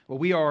Well,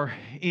 we are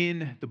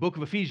in the book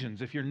of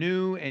Ephesians. If you're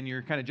new and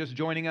you're kind of just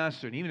joining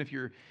us, or even if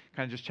you're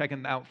kind of just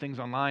checking out things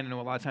online, I know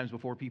a lot of times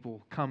before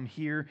people come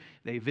here,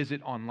 they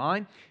visit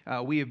online.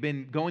 We have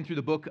been going through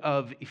the book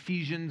of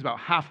Ephesians about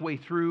halfway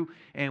through,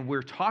 and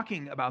we're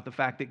talking about the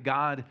fact that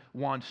God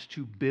wants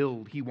to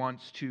build. He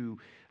wants to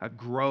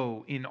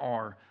grow in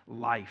our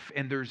life.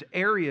 And there's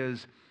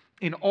areas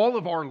in all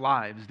of our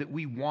lives that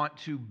we want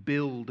to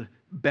build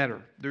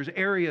better. There's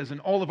areas in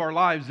all of our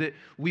lives that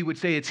we would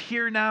say it's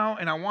here now,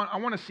 and I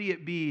want to see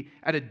it be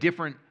at a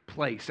different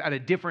place, at a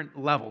different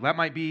level. That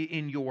might be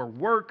in your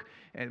work,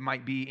 it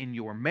might be in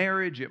your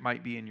marriage, it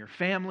might be in your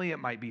family, it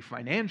might be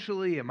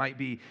financially, it might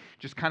be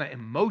just kind of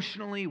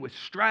emotionally with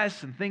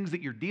stress and things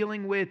that you're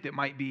dealing with. It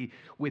might be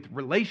with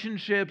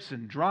relationships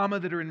and drama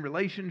that are in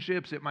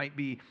relationships. It might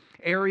be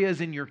areas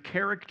in your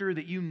character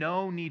that you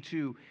know need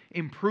to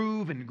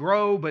improve and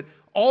grow. But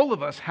all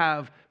of us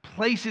have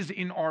places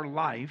in our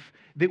life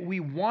that we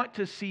want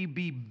to see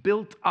be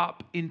built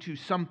up into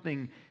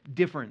something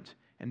different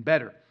and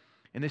better.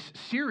 In this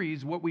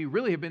series, what we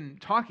really have been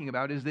talking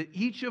about is that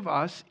each of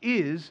us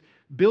is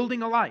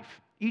building a life.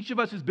 Each of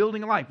us is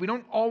building a life. We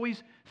don't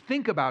always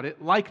think about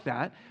it like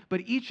that,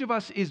 but each of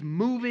us is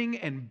moving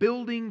and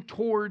building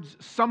towards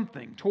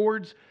something,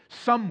 towards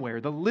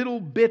somewhere. The little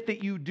bit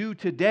that you do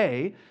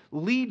today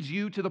leads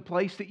you to the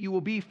place that you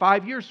will be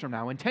 5 years from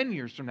now, and 10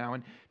 years from now,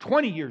 and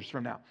 20 years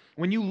from now.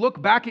 When you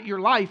look back at your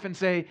life and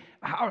say,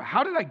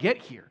 how did I get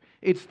here?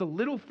 It's the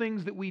little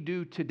things that we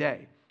do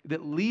today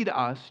that lead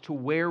us to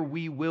where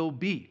we will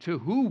be, to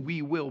who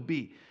we will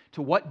be,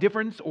 to what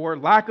difference or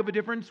lack of a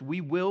difference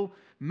we will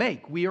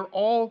make. We are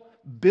all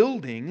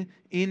building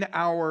in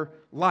our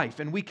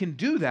life, and we can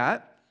do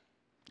that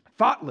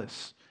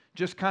thoughtless.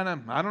 Just kind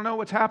of, I don't know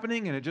what's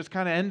happening, and it just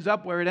kind of ends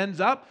up where it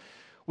ends up.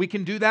 We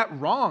can do that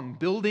wrong,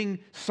 building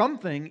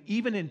something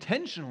even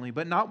intentionally,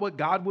 but not what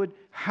God would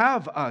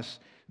have us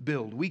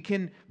build. We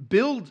can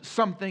build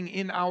something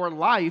in our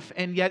life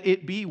and yet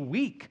it be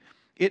weak.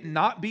 It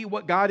not be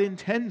what God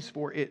intends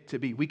for it to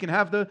be. We can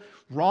have the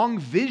wrong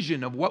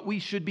vision of what we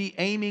should be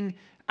aiming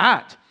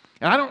at.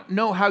 And I don't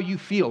know how you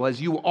feel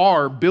as you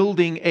are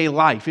building a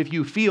life. If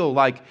you feel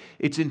like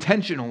it's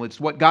intentional,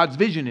 it's what God's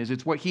vision is,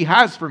 it's what He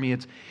has for me,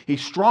 it's a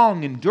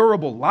strong and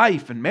durable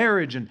life and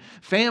marriage and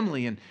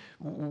family. And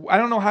I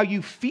don't know how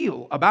you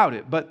feel about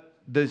it, but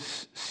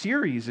this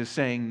series is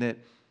saying that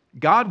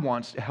God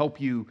wants to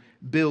help you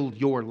build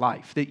your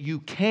life, that you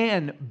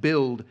can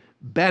build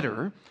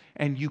better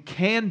and you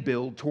can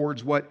build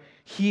towards what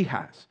He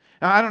has.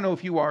 Now, I don't know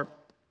if you are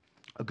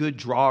a good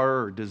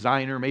drawer or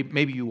designer,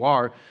 maybe you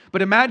are,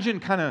 but imagine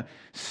kind of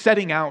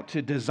setting out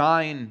to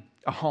design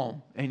a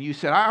home, and you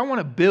said, I want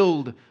to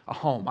build a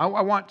home. I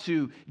want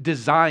to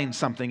design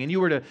something, and you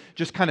were to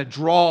just kind of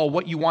draw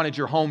what you wanted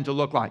your home to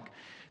look like.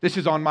 This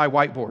is on my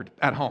whiteboard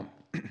at home.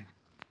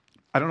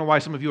 I don't know why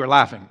some of you are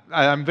laughing.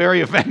 I'm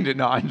very offended.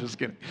 No, I'm just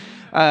kidding.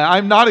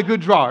 I'm not a good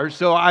drawer,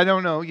 so I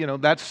don't know.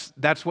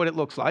 That's what it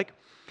looks like.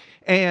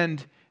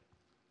 And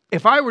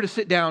if I were to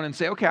sit down and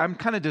say, okay, I'm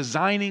kind of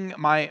designing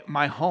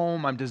my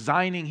home, I'm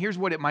designing, here's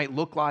what it might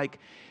look like.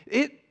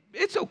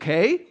 It's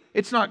okay.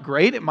 It's not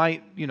great. It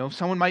might,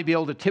 someone might be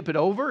able to tip it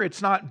over.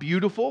 It's not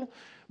beautiful.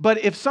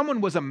 But if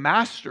someone was a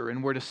master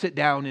and were to sit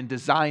down and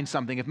design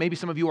something, if maybe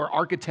some of you are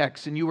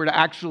architects and you were to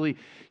actually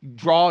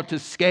draw to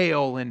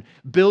scale and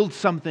build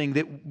something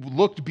that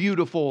looked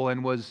beautiful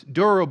and was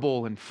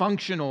durable and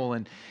functional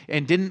and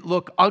didn't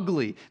look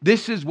ugly,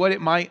 this is what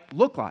it might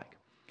look like.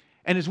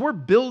 And as we're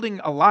building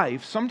a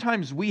life,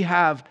 sometimes we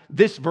have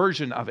this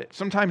version of it.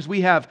 Sometimes we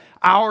have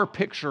our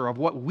picture of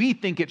what we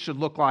think it should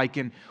look like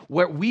and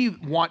what we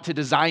want to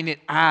design it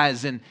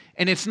as. And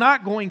it's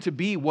not going to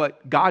be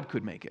what God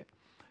could make it.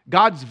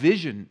 God's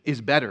vision is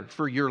better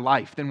for your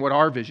life than what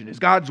our vision is.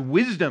 God's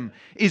wisdom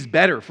is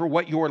better for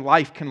what your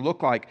life can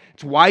look like.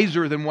 It's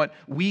wiser than what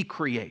we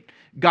create.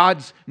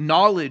 God's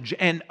knowledge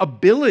and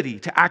ability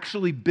to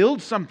actually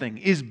build something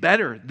is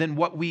better than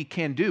what we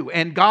can do.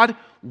 And God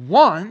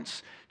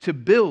wants to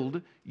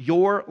build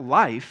your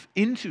life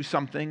into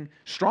something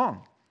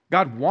strong.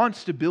 God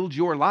wants to build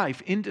your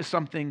life into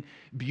something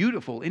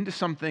beautiful, into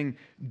something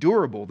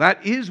durable.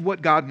 That is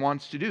what God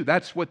wants to do.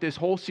 That's what this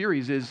whole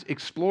series is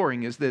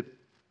exploring, is that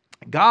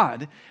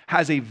God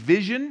has a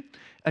vision,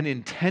 an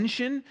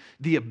intention,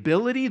 the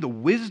ability, the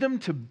wisdom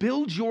to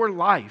build your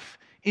life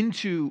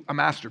into a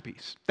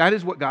masterpiece. That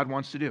is what God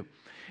wants to do.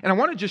 And I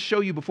want to just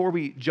show you before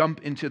we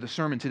jump into the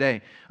sermon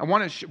today.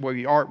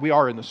 We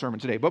are in the sermon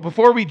today, but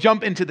before we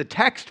jump into the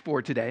text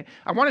for today,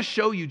 I want to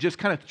show you just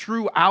kind of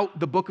throughout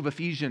the book of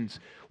Ephesians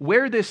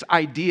where this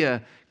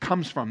idea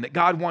comes from, that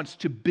God wants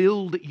to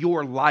build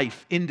your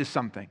life into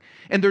something.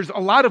 And there's a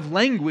lot of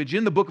language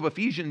in the book of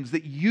Ephesians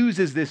that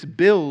uses this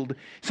build.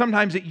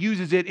 Sometimes it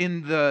uses it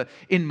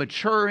in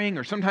maturing,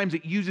 or sometimes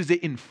it uses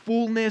it in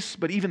fullness,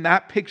 but even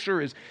that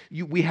picture is,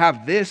 we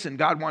have this and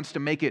God wants to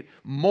make it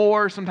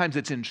more. Sometimes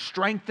it's in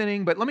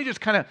strengthening, but let me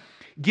just kind of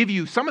give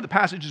you some of the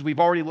passages we've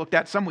already looked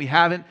at, some we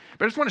haven't,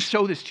 but I just want to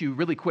show this to you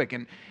really quick.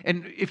 And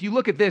if you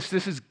look at this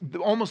is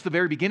almost the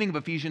very beginning of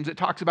Ephesians. It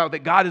talks about that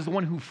God is the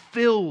one who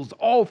fills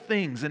all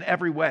things in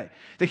every way,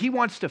 that he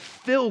wants to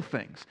fill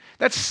things.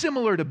 That's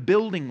similar to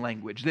building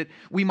language, that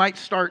we might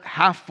start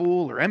half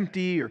full or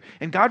empty,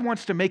 and God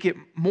wants to make it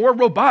more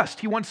robust.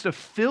 He wants to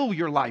fill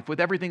your life with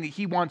everything that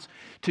he wants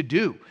to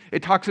do.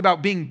 It talks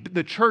about being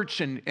the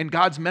church and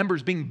God's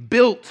members being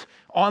built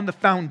on the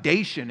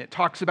foundation. It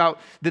talks about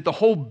that the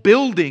whole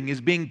building is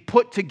being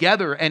put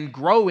together and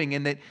growing,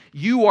 and that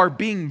you are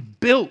being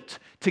built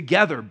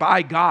together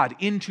by God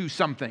into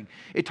something.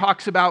 It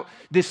talks about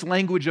this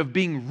language of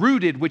being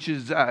rooted, which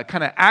is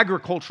kind of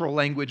agricultural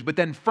language, but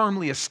then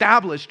firmly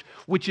established,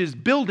 which is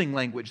building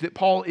language, that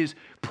Paul is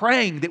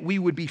praying that we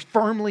would be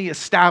firmly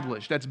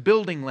established. That's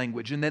building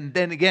language. And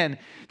then again,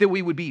 that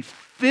we would be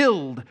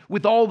filled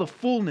with all the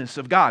fullness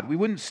of God. We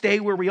wouldn't stay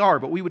where we are,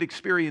 but we would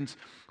experience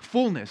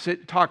fullness.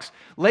 It talks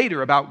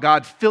later about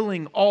God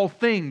filling all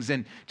things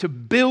and to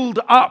build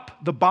up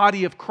the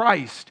body of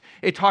Christ.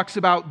 It talks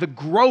about the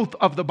growth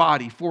of the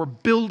body for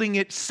building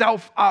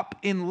itself up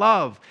in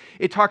love.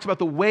 It talks about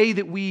the way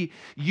that we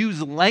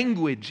use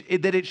language,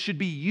 that it should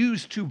be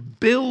used to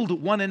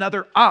build one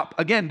another up.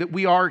 Again, that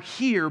we are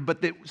here,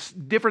 but that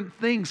different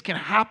things can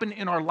happen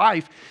in our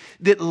life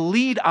that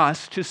lead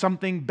us to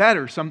something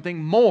better,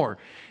 something more.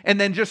 And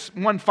then just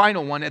one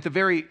final one. At the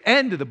very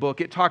end of the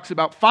book, it talks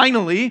about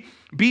finally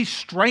be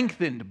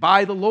strengthened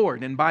by the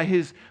Lord and by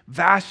his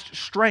vast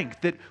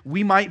strength, that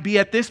we might be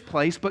at this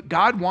place, but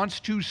God wants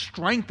to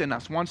strengthen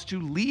us, wants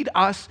to lead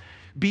us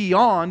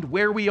beyond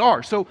where we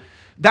are. So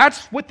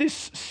that's what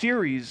this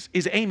series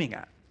is aiming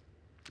at.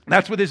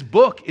 That's what this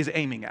book is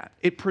aiming at.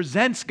 It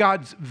presents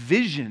God's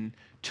vision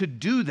to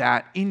do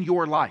that in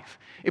your life.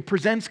 It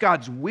presents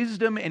God's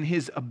wisdom and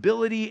his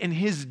ability and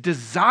his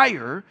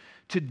desire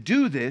to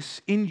do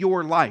this in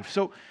your life.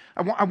 So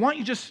I want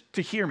you just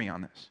to hear me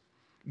on this.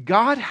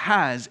 God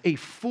has a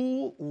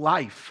full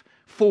life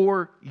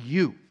for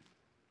you.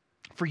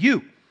 For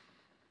you.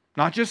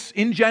 Not just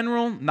in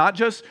general, not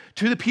just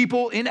to the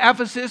people in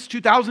Ephesus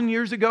 2,000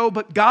 years ago,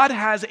 but God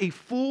has a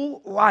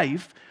full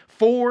life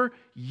for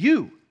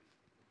you.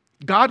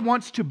 God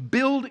wants to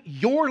build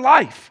your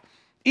life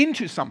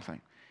into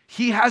something.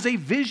 He has a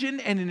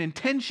vision and an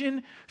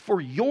intention for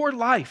your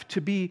life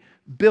to be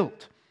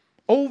built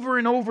over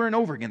and over and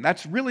over again.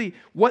 That's really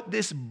what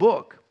this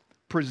book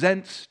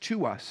presents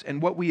to us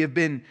and what we have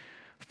been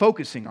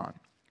focusing on.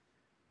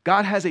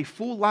 God has a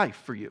full life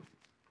for you.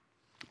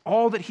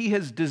 All that he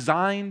has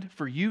designed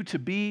for you to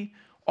be,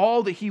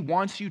 all that he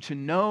wants you to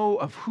know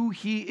of who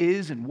he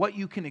is and what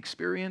you can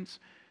experience,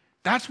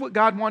 that's what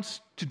God wants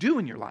to do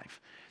in your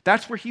life.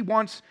 That's where he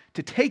wants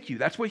to take you.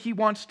 That's what he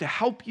wants to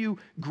help you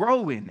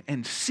grow in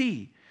and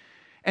see.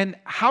 And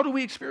how do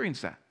we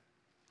experience that?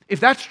 If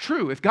that's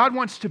true, if God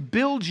wants to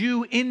build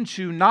you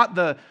into not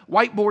the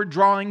whiteboard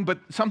drawing, but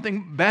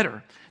something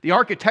better, the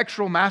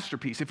architectural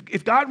masterpiece,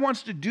 if God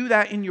wants to do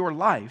that in your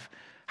life,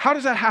 how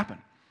does that happen?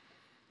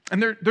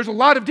 And there's a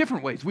lot of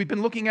different ways. We've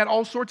been looking at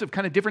all sorts of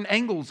kind of different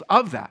angles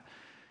of that.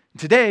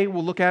 Today,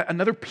 we'll look at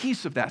another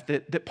piece of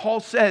that Paul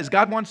says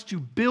God wants to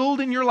build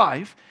in your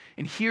life,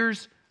 and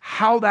here's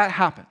how that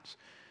happens.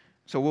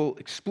 So we'll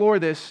explore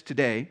this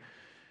today.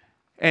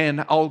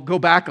 And I'll go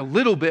back a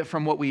little bit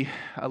from what we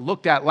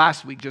looked at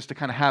last week just to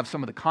kind of have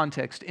some of the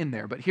context in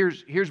there. But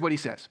here's what he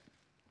says.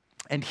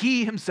 And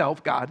he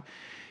himself, God,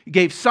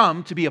 gave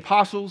some to be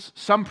apostles,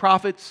 some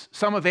prophets,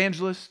 some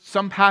evangelists,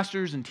 some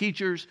pastors and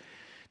teachers.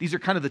 These are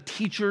kind of the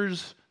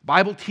teachers,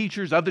 Bible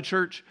teachers of the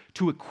church,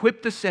 to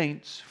equip the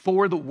saints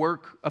for the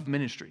work of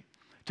ministry,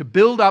 to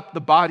build up the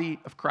body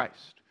of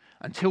Christ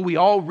until we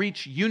all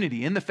reach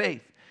unity in the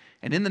faith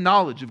and in the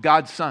knowledge of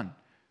God's Son,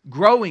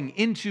 growing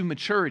into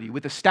maturity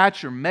with a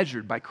stature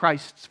measured by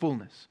Christ's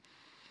fullness.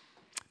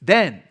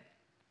 Then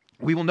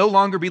we will no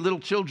longer be little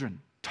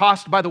children,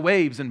 tossed by the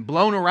waves and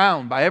blown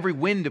around by every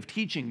wind of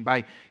teaching,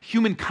 by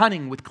human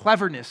cunning with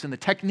cleverness and the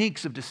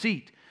techniques of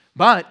deceit.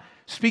 But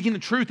speaking the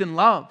truth in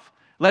love,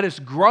 let us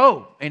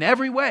grow in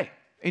every way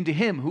into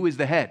him who is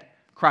the head,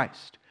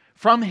 Christ.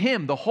 From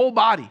him, the whole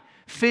body,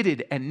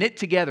 fitted and knit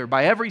together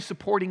by every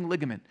supporting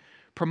ligament,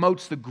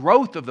 promotes the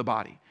growth of the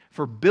body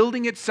for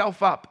building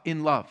itself up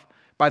in love,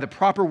 by the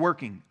proper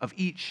working of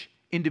each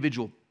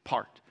individual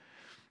part.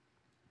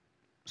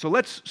 So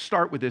let's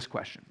start with this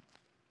question.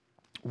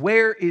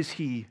 Where is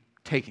he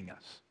taking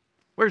us?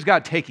 Where's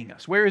God taking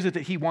us? Where is it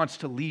that he wants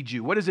to lead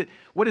you? What is it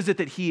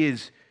that he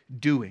is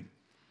doing?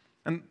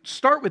 And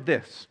start with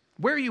this.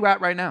 Where are you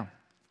at right now?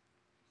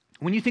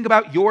 When you think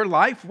about your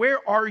life,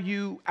 where are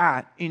you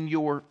at in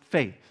your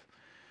faith?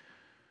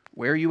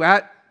 Where are you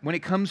at when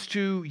it comes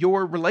to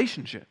your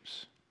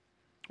relationships?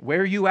 Where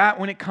are you at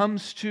when it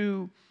comes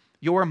to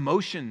your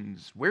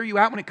emotions? Where are you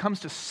at when it comes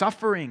to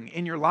suffering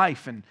in your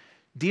life and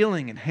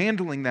dealing and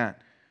handling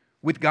that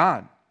with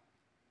God?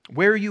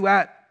 Where are you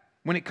at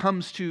when it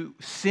comes to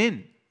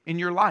sin in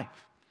your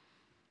life?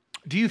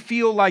 Do you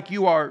feel like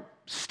you are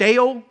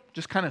stale,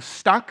 just kind of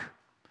stuck?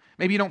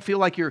 Maybe you don't feel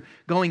like you're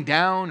going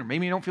down, or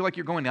maybe you don't feel like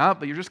you're going up,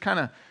 but you're just kind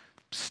of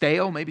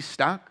stale, maybe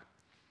stuck?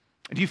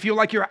 Do you feel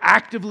like you're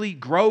actively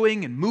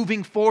growing and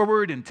moving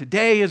forward, and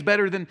today is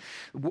better than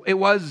it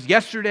was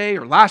yesterday,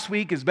 or last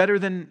week is better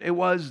than it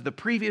was the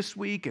previous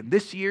week, and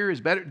this year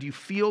is better? Do you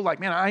feel like,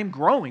 man, I'm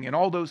growing in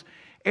all those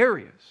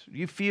areas? Do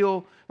you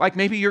feel like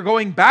maybe you're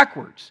going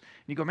backwards?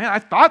 And you go, man, I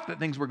thought that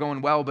things were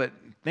going well, but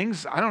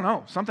things, I don't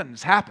know, something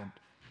has happened.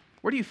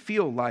 Where do you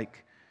feel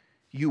like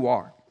you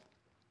are?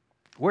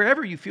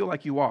 Wherever you feel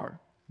like you are,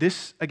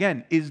 this,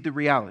 again, is the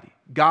reality.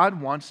 God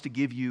wants to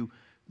give you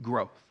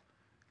growth.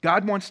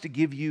 God wants to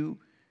give you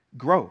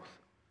growth.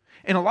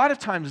 And a lot of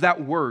times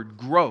that word,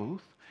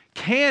 growth,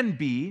 can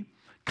be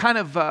kind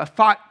of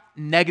thought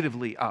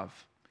negatively of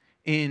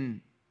in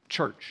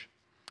church.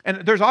 And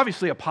there's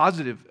obviously a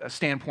positive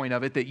standpoint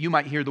of it, that you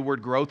might hear the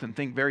word growth and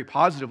think very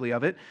positively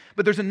of it.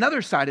 But there's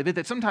another side of it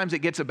that sometimes it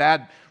gets a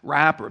bad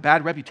rap or a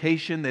bad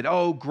reputation, that,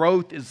 oh,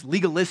 growth is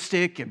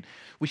legalistic and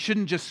we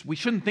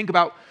shouldn't think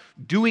about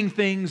doing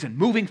things and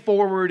moving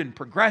forward and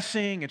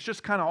progressing. It's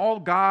just kind of all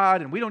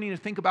God and we don't need to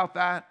think about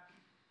that.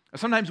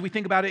 Sometimes we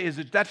think about it as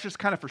that's just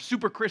kind of for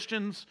super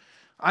Christians.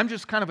 I'm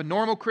just kind of a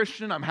normal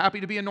Christian. I'm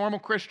happy to be a normal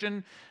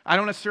Christian. I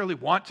don't necessarily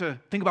want to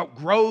think about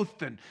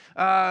growth, and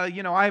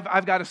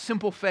I've got a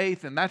simple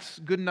faith, and that's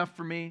good enough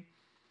for me.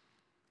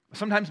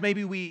 Sometimes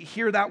maybe we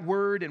hear that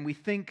word and we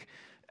think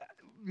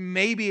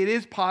maybe it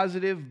is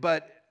positive,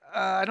 but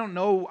I don't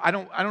know. I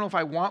don't know if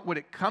I want what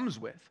it comes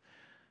with.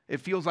 It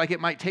feels like it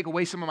might take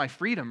away some of my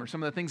freedom or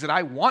some of the things that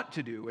I want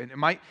to do. And it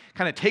might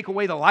kind of take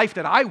away the life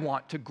that I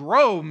want. To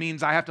grow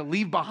means I have to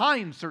leave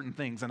behind certain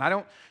things. And I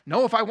don't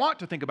know if I want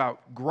to think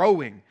about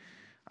growing.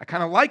 I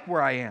kind of like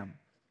where I am.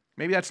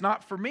 Maybe that's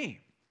not for me.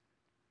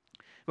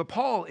 But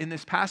Paul, in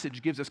this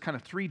passage, gives us kind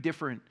of three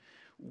different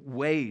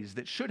ways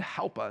that should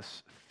help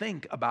us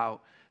think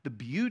about the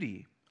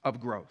beauty of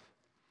growth.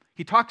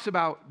 He talks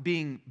about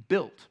being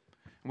built.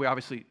 We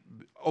obviously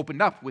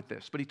opened up with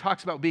this, but he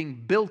talks about being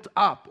built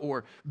up,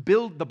 or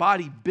build the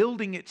body,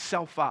 building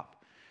itself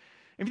up.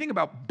 If you think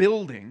about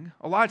building,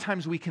 a lot of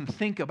times we can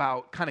think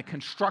about kind of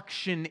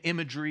construction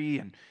imagery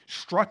and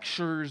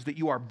structures, that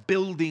you are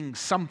building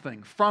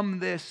something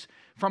from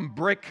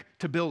brick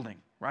to building,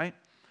 right?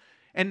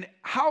 And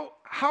how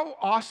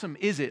awesome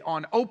is it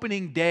on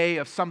opening day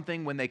of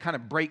something when they kind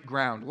of break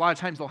ground? A lot of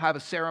times they'll have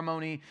a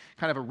ceremony,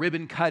 kind of a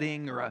ribbon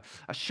cutting or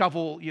a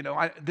shovel.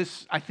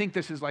 I think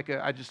this is like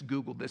I just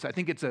Googled this. I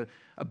think it's a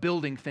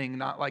building thing,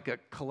 not like a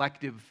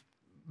collective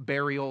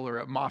burial or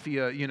a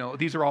mafia.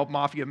 These are all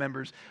mafia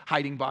members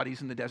hiding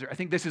bodies in the desert. I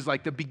think this is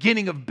like the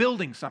beginning of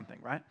building something,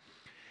 right?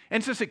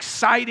 And it's this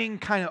exciting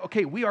kind of,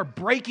 okay, we are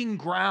breaking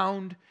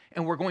ground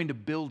and we're going to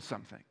build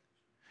something.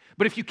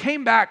 But if you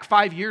came back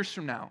 5 years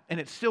from now and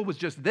it still was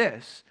just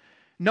this,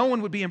 no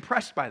one would be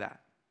impressed by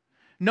that.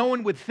 No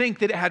one would think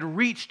that it had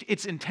reached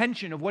its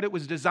intention of what it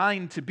was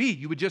designed to be.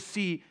 You would just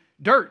see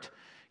dirt.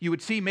 You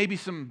would see maybe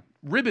some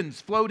ribbons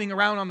floating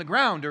around on the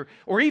ground,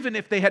 or even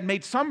if they had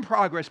made some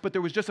progress, but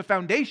there was just a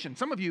foundation.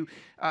 Some of you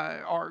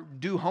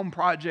do home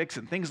projects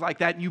and things like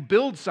that, and you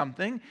build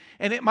something,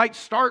 and it might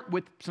start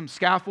with some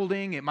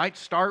scaffolding. It might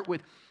start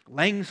with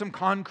laying some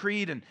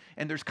concrete, and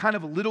there's kind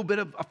of a little bit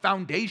of a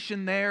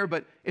foundation there.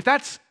 But if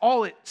that's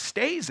all it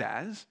stays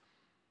as,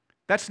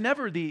 that's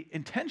never the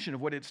intention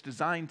of what it's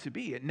designed to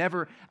be. It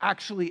never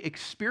actually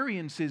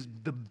experiences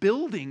the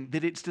building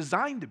that it's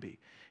designed to be.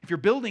 If you're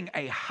building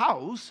a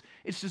house,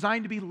 it's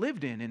designed to be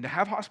lived in and to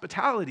have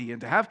hospitality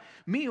and to have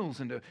meals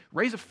and to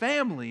raise a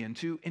family and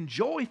to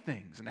enjoy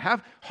things and to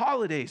have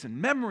holidays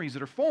and memories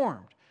that are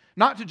formed,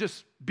 not to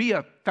just be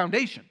a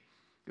foundation.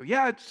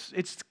 Yeah,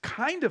 it's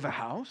kind of a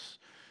house.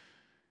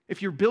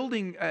 If you're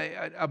building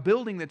a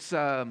building that's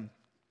some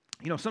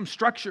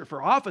structure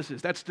for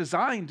offices, that's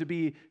designed to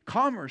be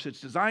commerce.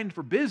 It's designed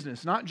for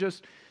business, not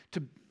just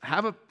to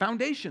have a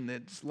foundation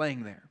that's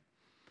laying there.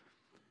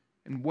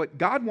 And what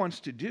God wants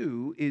to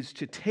do is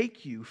to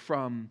take you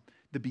from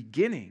the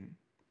beginning,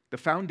 the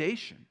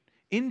foundation,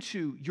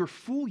 into your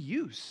full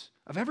use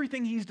of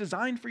everything He's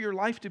designed for your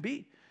life to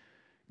be.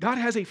 God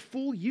has a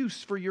full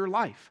use for your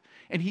life.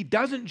 And He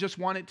doesn't just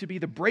want it to be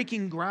the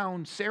breaking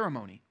ground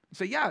ceremony.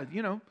 Say,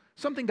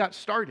 something got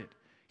started.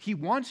 He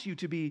wants you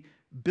to be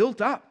built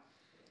up,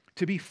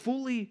 to be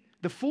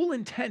the full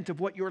intent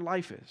of what your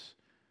life is.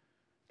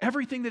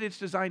 Everything that it's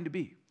designed to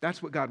be.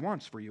 That's what God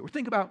wants for you. Or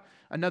think about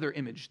another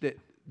image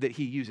that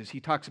He uses. He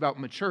talks about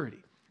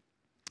maturity.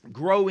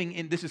 Growing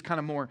in, this is kind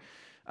of more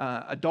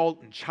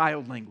adult and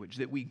child language,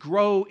 that we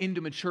grow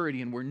into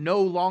maturity and we're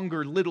no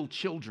longer little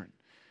children.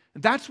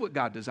 That's what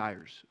God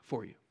desires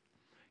for you.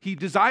 He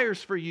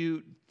desires for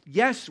you,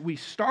 yes, we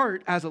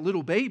start as a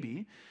little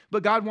baby,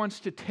 but God wants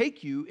to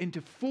take you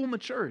into full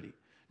maturity,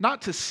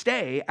 not to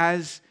stay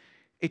as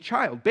a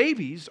child.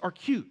 Babies are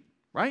cute,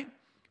 right?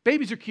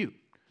 Babies are cute.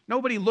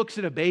 Nobody looks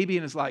at a baby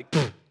and is like,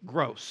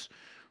 gross,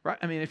 right?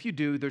 I mean, if you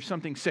do, there's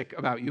something sick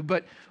about you,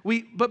 but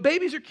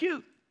babies are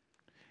cute.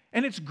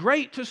 And it's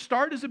great to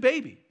start as a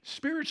baby.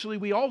 Spiritually,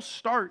 we all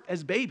start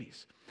as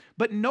babies.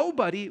 But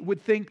nobody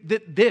would think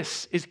that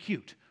this is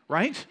cute,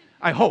 right?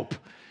 I hope.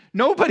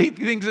 Nobody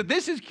thinks that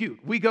this is cute.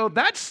 We go,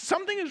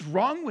 something is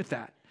wrong with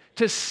that.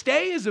 To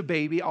stay as a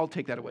baby, I'll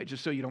take that away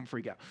just so you don't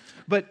freak out.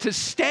 But to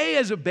stay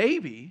as a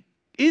baby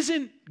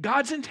isn't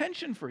God's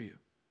intention for you,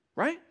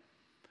 right?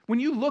 When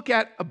you look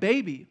at a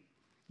baby,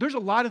 there's a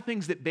lot of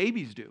things that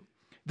babies do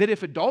that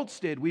if adults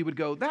did, we would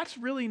go, that's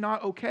really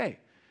not okay.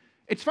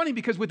 It's funny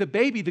because with a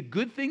baby, the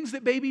good things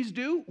that babies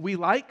do, we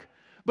like,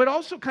 but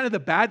also kind of the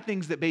bad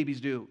things that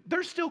babies do,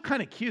 they're still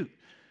kind of cute.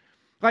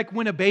 Like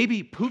when a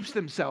baby poops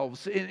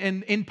themselves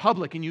in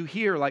public and you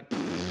hear like,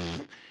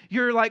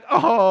 you're like,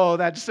 oh,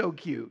 that's so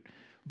cute.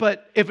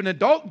 But if an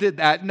adult did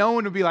that, no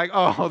one would be like,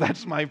 oh,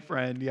 that's my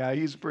friend. Yeah,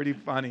 he's pretty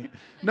funny.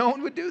 No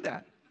one would do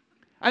that.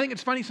 I think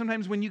it's funny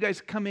sometimes when you guys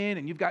come in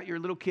and you've got your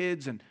little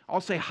kids and I'll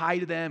say hi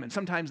to them and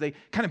sometimes they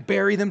kind of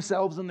bury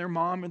themselves in their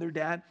mom or their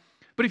dad.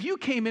 But if you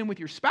came in with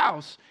your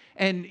spouse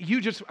and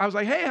I was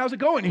like, hey, how's it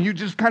going? And you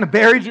just kind of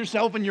buried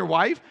yourself in your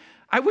wife,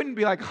 I wouldn't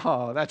be like,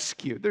 oh, that's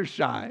cute. They're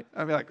shy.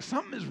 I'd be like,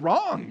 something is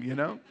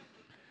wrong,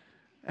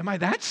 Am I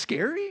that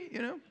scary,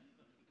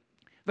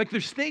 Like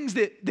there's things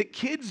that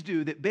kids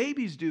do, that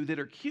babies do that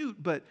are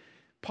cute, but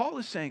Paul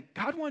is saying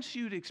God wants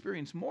you to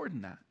experience more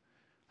than that.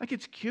 Like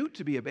it's cute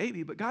to be a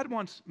baby, but God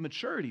wants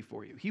maturity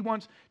for you. He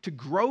wants to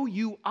grow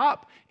you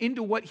up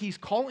into what He's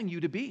calling you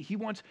to be. He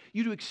wants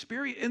you to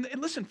experience, and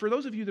listen, for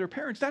those of you that are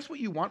parents, that's what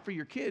you want for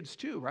your kids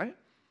too, right?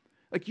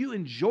 Like you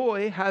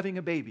enjoy having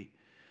a baby.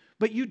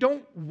 But you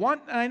don't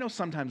want, and I know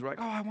sometimes we're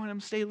like, oh, I want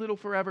them to stay little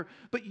forever.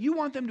 But you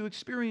want them to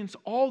experience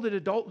all that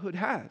adulthood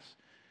has.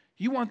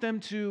 You want them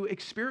to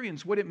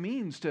experience what it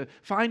means to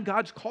find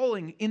God's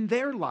calling in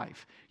their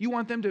life. You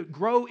want them to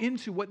grow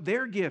into what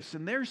their gifts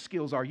and their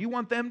skills are. You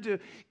want them to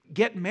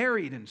get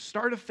married and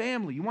start a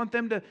family. You want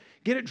them to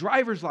get a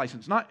driver's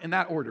license, not in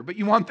that order, but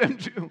you want them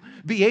to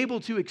be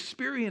able to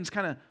experience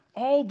kind of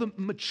all the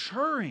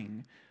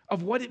maturing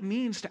of what it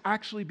means to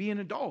actually be an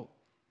adult.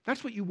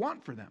 That's what you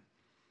want for them.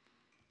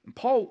 And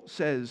Paul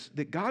says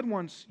that God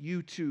wants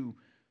you to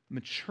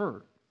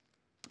mature,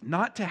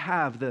 not to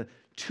have the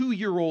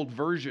 2-year-old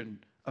version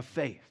of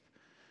faith,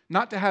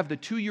 not to have the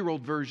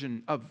 2-year-old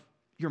version of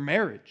your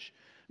marriage,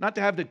 not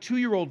to have the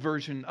 2-year-old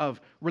version of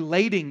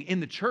relating in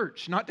the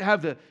church, not to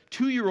have the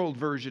 2-year-old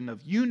version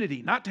of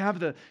unity, not to have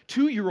the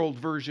 2-year-old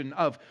version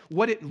of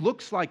what it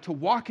looks like to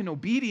walk in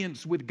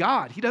obedience with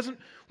God. He doesn't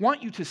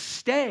want you to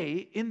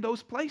stay in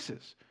those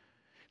places.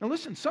 Now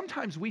listen,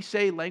 sometimes we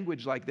say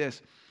language like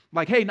this,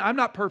 like, hey, I'm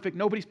not perfect,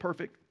 nobody's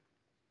perfect.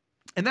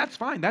 And that's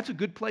fine. That's a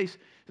good place.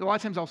 A lot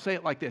of times I'll say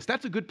it like this.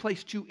 That's a good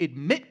place to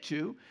admit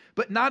to,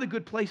 but not a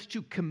good place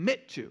to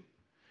commit to.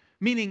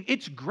 Meaning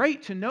it's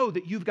great to know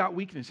that you've got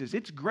weaknesses.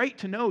 It's great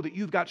to know that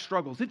you've got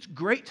struggles. It's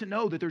great to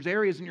know that there's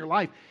areas in your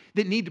life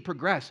that need to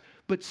progress.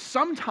 But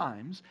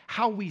sometimes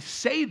how we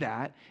say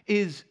that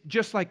is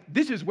just like,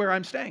 this is where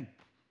I'm staying.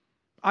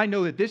 I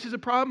know that this is a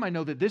problem. I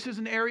know that this is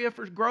an area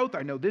for growth.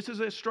 I know this is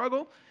a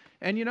struggle.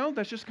 And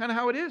that's just kind of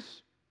how it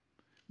is.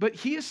 But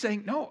he is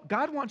saying, no,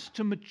 God wants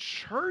to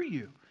mature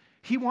you.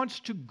 He wants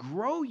to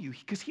grow you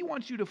because He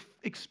wants you to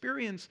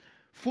experience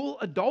full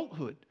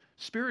adulthood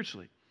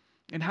spiritually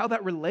and how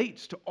that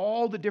relates to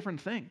all the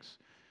different things.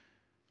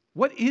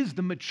 What is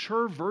the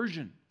mature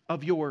version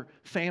of your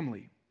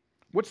family?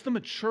 What's the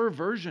mature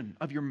version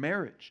of your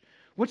marriage?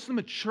 What's the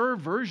mature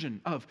version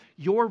of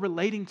your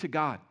relating to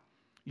God?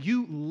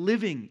 You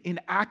living in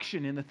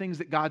action in the things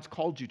that God's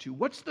called you to.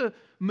 What's the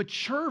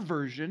mature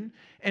version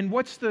and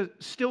what's the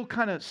still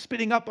kind of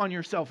spitting up on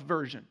yourself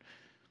version?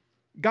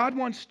 God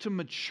wants to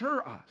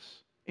mature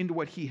us into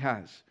what He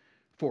has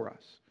for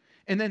us.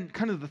 And then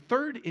kind of the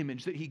third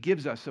image that He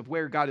gives us of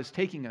where God is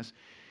taking us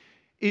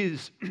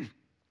is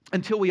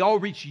until we all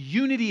reach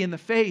unity in the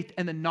faith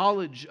and the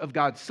knowledge of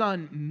God's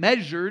Son,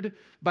 measured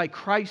by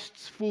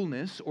Christ's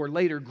fullness, or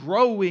later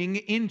growing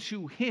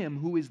into Him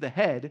who is the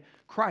head,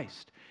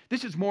 Christ.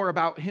 This is more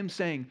about Him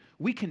saying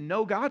we can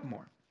know God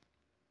more.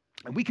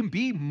 And we can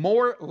be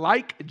more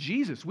like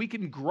Jesus. We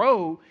can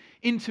grow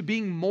into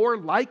being more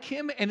like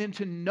Him and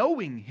into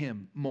knowing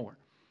Him more.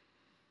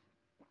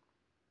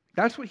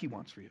 That's what He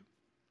wants for you.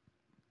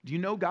 Do you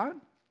know God? Do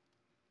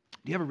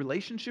you have a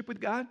relationship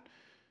with God?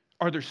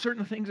 Are there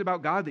certain things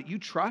about God that you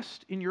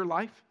trust in your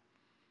life?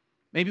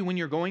 Maybe when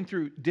you're going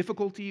through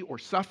difficulty or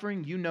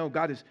suffering, you know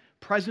God is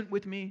present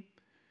with me.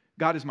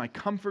 God is my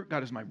comfort.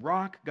 God is my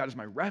rock. God is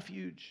my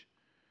refuge.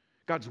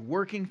 God's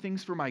working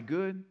things for my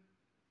good.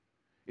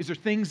 Is there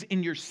things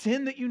in your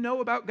sin that you know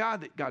about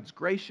God, that God's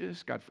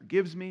gracious, God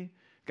forgives me,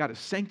 God is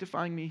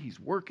sanctifying me, He's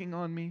working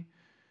on me,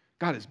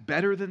 God is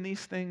better than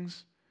these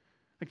things?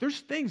 Like there's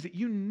things that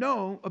you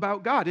know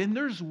about God, and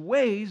there's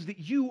ways that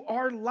you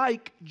are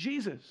like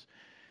Jesus,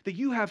 that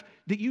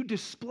you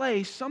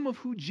display some of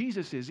who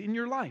Jesus is in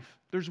your life.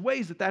 There's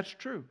ways that that's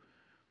true.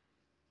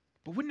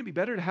 But wouldn't it be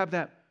better to have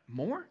that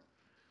more?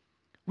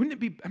 Wouldn't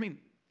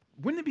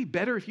it be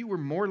better if you were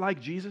more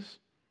like Jesus?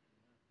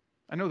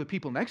 I know the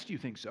people next to you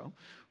think so.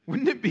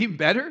 Wouldn't it be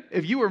better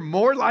if you were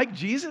more like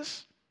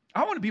Jesus?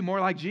 I want to be more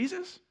like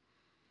Jesus.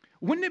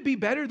 Wouldn't it be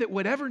better that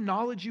whatever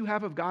knowledge you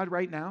have of God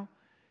right now,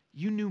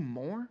 you knew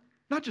more?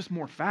 Not just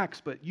more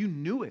facts, but you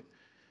knew it.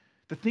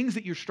 the things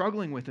that you're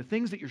struggling with, the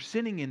things that you're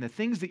sinning in, the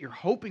things that you're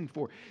hoping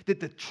for,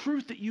 that the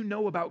truth that you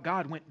know about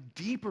God went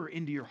deeper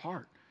into your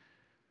heart.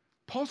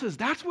 Paul says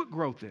that's what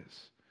growth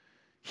is.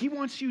 He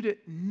wants you to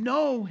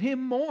know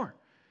Him more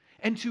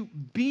and to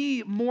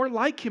be more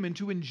like Him and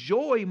to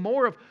enjoy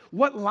more of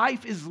what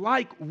life is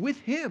like with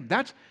Him.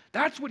 That's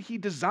what He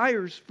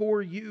desires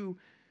for you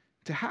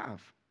to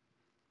have.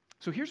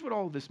 So here's what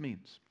all of this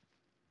means.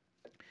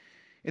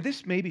 And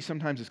this maybe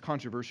sometimes is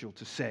controversial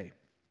to say,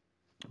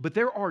 but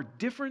there are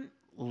different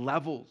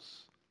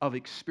levels of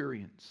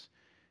experience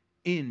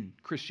in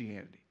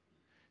Christianity.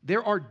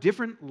 There are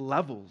different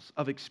levels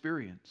of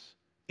experience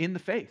in the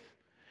faith.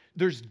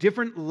 There's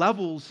different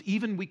levels,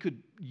 even we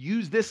could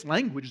use this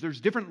language,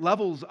 there's different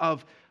levels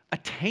of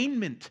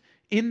attainment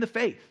in the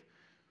faith.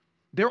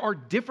 There are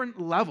different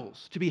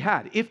levels to be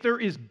had. If there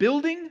is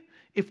building,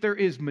 if there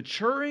is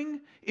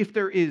maturing, if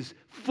there is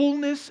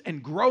fullness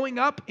and growing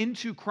up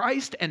into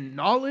Christ and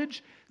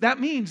knowledge, that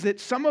means that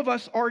some of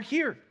us are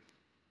here,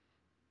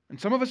 and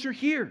some of us are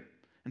here,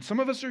 and some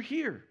of us are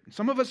here, and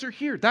some of us are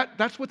here.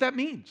 That's what that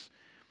means.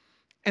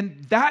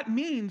 And that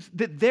means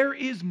that there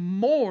is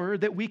more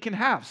that we can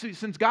have. So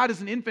since God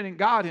is an infinite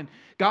God and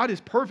God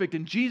is perfect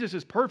and Jesus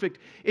is perfect,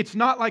 it's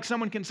not like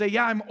someone can say,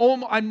 yeah, I'm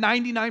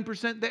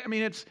 99% there. I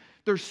mean,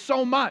 there's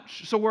so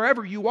much. So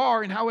wherever you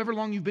are and however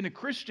long you've been a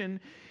Christian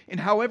and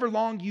however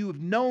long you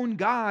have known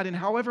God and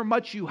however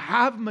much you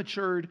have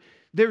matured,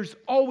 there's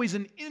always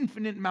an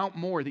infinite amount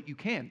more that you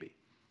can be.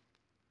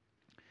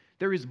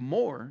 There is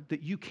more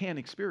that you can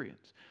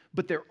experience.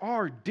 But there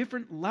are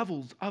different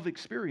levels of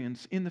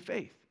experience in the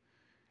faith.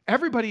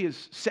 Everybody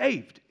is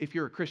saved if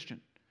you're a Christian.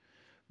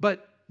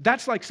 But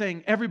that's like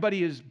saying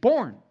everybody is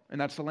born.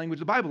 And that's the language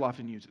the Bible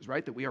often uses,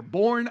 right? That we are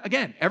born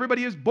again.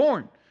 Everybody is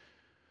born.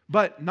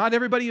 But not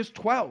everybody is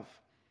 12.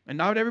 And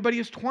not everybody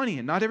is 20.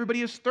 And not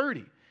everybody is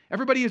 30.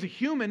 Everybody is a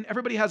human.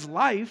 Everybody has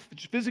life,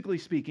 physically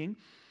speaking.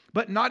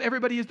 But not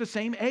everybody is the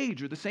same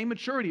age or the same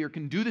maturity or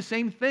can do the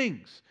same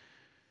things.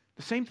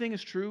 The same thing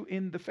is true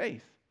in the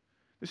faith.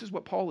 This is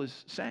what Paul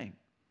is saying.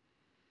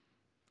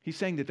 He's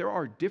saying that there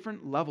are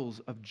different levels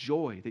of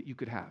joy that you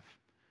could have.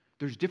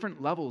 There's different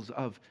levels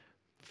of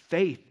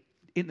faith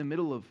in the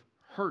middle of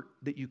hurt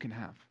that you can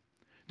have.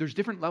 There's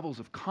different levels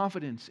of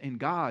confidence in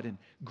God and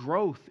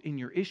growth in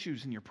your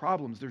issues and your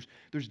problems.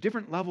 There's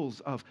different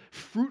levels of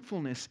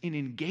fruitfulness in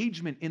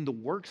engagement in the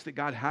works that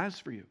God has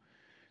for you.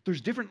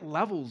 There's different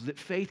levels that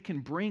faith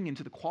can bring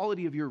into the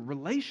quality of your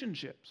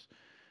relationships.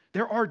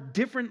 There are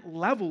different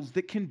levels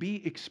that can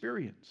be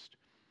experienced.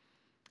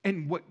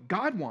 And what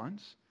God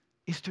wants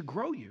is to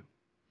grow you.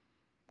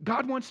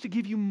 God wants to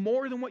give you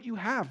more than what you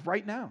have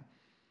right now.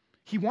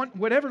 He wants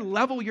whatever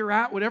level you're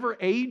at, whatever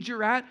age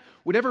you're at,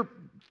 whatever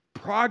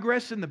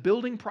progress in the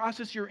building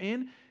process you're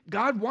in,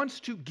 God wants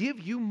to give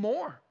you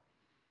more.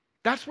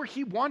 That's where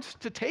He wants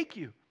to take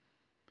you.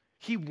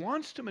 He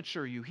wants to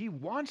mature you. He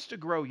wants to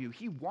grow you.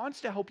 He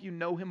wants to help you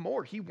know Him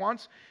more. He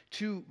wants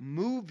to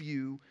move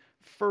you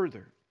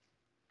further.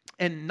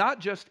 And not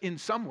just in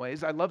some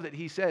ways. I love that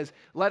He says,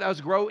 let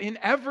us grow in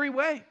every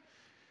way.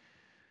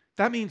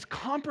 That means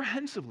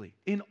comprehensively,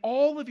 in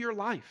all of your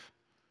life,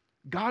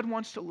 God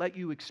wants to let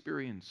you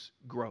experience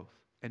growth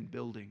and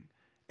building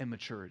and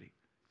maturity.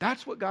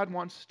 That's what God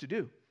wants to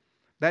do.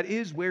 That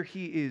is where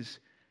He is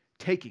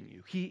taking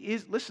you.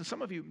 Listen,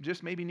 some of you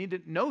just maybe need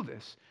to know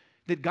this,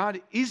 that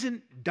God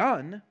isn't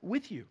done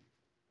with you.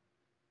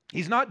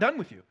 He's not done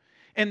with you.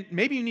 And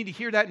maybe you need to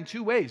hear that in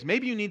two ways.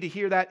 Maybe you need to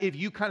hear that if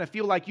you kind of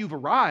feel like you've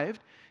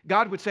arrived,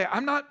 God would say,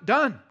 I'm not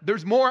done.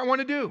 There's more I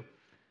want to do.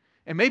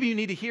 And maybe you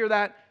need to hear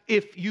that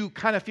if you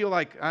kind of feel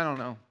like, I don't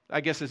know, I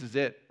guess this is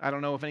it. I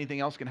don't know if anything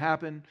else can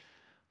happen.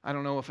 I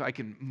don't know if I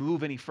can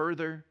move any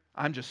further.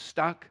 I'm just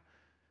stuck.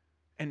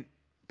 And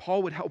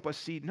Paul would help us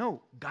see,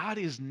 no, God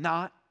is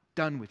not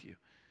done with you.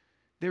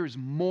 There is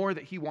more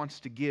that He wants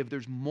to give.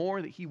 There's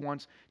more that He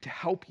wants to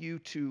help you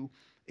to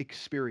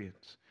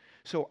experience.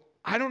 So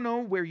I don't know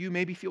where you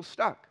maybe feel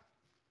stuck.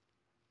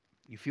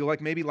 You feel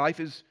like maybe life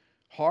is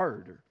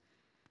hard, or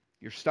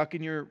you're stuck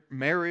in your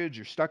marriage,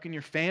 you're stuck in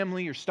your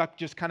family, you're stuck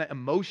just kind of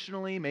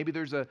emotionally. Maybe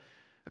there's a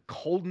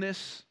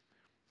coldness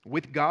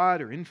with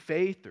God or in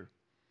faith, or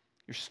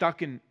you're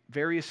stuck in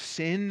various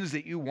sins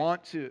that you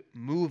want to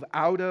move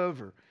out of,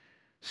 or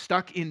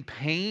stuck in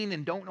pain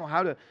and don't know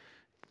how to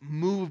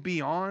move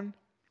beyond.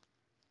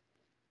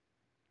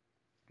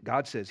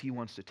 God says He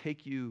wants to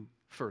take you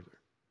further.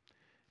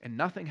 And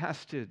nothing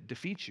has to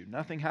defeat you.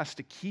 Nothing has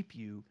to keep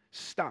you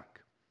stuck.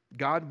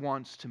 God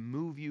wants to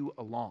move you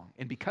along.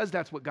 And because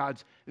that's what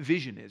God's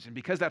vision is, and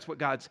because that's what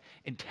God's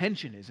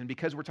intention is, and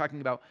because we're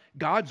talking about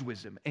God's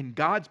wisdom and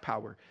God's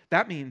power,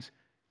 that means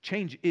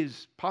change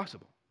is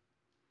possible.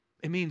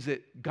 It means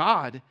that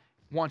God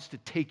wants to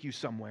take you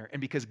somewhere.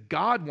 And because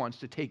God wants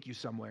to take you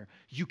somewhere,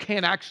 you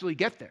can't actually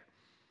get there.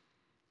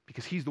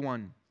 Because He's the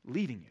one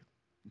leading you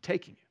and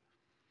taking you.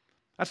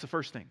 That's the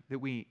first thing that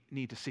we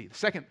need to see. The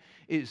second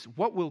is,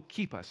 what will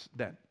keep us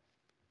then?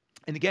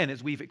 And again,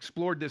 as we've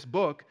explored this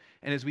book,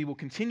 and as we will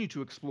continue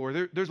to explore,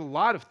 there's a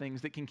lot of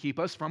things that can keep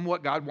us from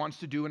what God wants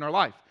to do in our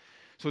life.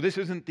 So this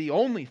isn't the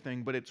only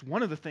thing, but it's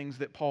one of the things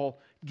that Paul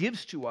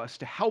gives to us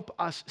to help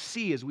us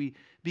see as we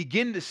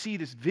begin to see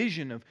this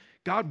vision of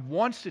God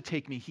wants to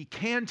take me, He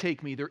can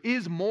take me, there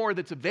is more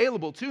that's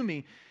available to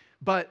me,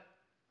 but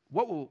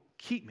what will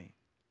keep me?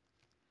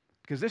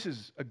 Because this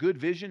is a good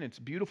vision, it's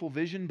a beautiful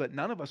vision, but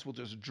none of us will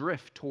just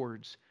drift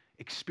towards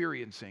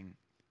experiencing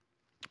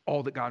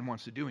all that God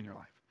wants to do in your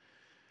life.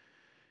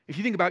 If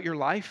you think about your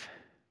life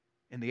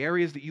and the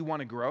areas that you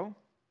want to grow,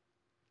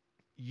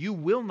 you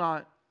will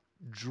not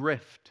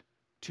drift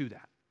to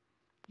that.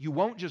 You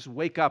won't just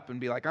wake up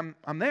and be like,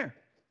 I'm there.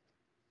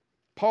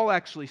 Paul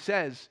actually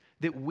says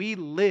that we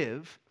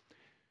live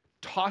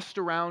tossed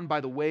around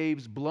by the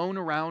waves, blown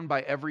around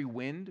by every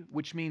wind,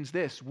 which means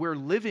this: we're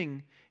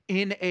living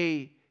in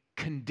a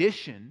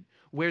condition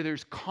where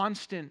there's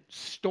constant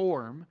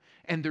storm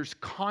and there's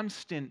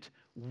constant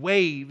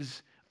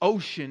waves,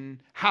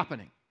 ocean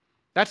happening.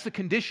 That's the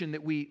condition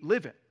that we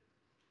live in.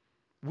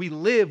 We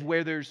live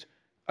where there's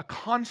a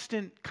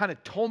constant kind of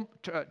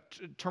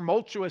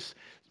tumultuous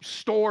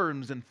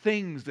storms and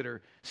things that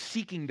are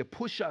seeking to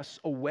push us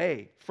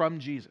away from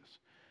Jesus,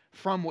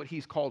 from what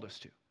He's called us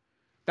to.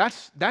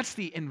 That's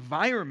the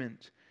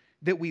environment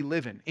that we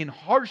live in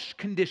harsh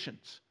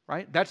conditions,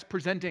 right? That's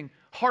presenting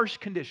harsh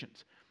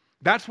conditions.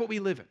 That's what we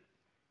live in.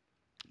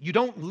 You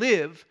don't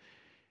live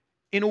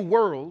in a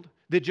world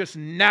that just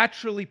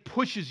naturally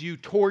pushes you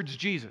towards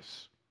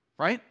Jesus,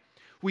 right?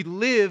 We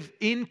live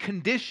in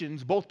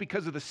conditions, both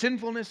because of the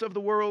sinfulness of the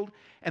world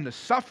and the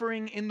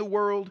suffering in the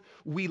world.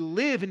 We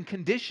live in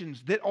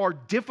conditions that are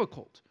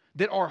difficult,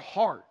 that are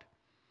hard.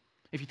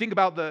 If you think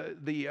about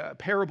the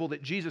parable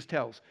that Jesus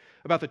tells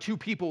about the two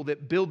people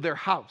that build their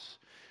house.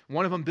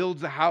 One of them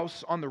builds the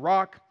house on the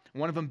rock.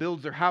 One of them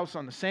builds their house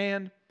on the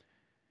sand.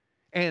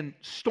 And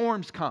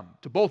storms come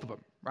to both of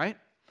them, right?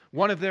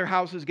 One of their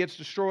houses gets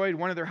destroyed.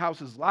 One of their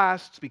houses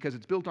lasts because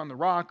it's built on the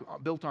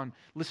rock, built on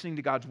listening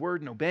to God's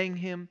word and obeying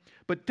Him.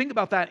 But think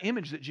about that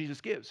image that Jesus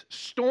gives.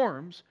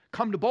 Storms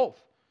come to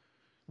both.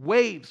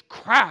 Waves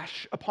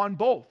crash upon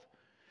both.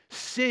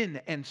 Sin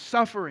and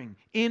suffering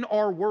in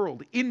our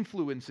world,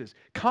 influences,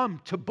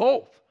 come to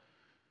both.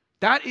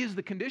 That is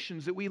the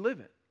conditions that we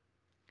live in.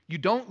 You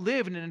don't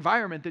live in an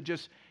environment that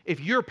just, if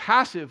you're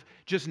passive,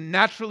 just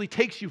naturally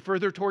takes you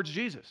further towards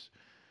Jesus.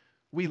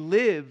 We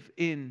live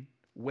in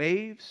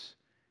waves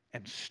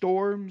and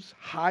storms,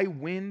 high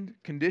wind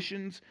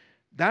conditions.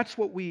 That's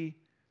what we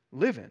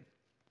live in.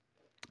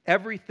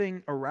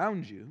 Everything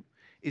around you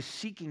is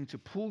seeking to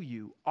pull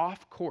you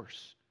off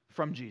course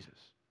from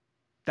Jesus.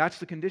 That's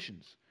the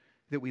conditions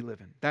that we live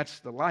in. That's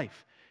the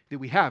life that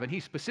we have. And he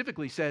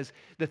specifically says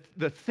that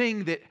the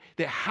thing that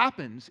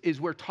happens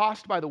is we're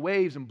tossed by the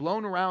waves and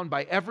blown around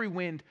by every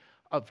wind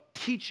of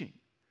teaching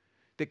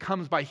that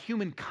comes by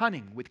human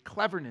cunning with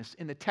cleverness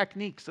in the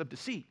techniques of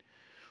deceit,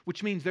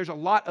 which means there's a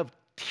lot of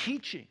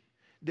teaching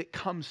that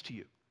comes to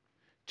you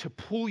to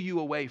pull you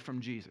away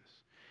from Jesus.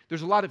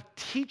 There's a lot of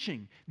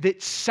teaching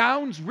that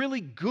sounds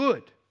really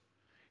good.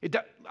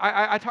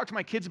 I talk to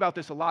my kids about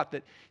this a lot,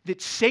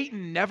 that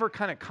Satan never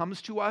kind of comes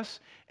to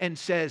us and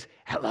says,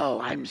 "Hello,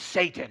 I'm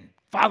Satan,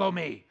 follow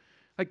me."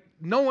 Like,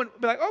 no one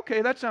be like,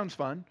 "Okay, that sounds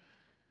fun."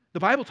 The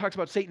Bible talks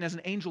about Satan as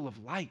an angel of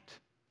light.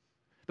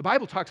 The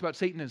Bible talks about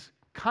Satan as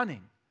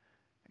cunning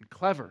and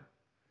clever,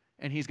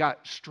 and he's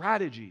got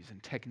strategies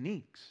and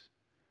techniques.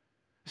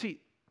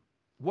 See,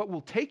 what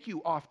will take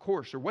you off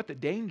course, or what the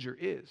danger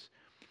is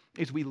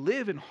we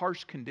live in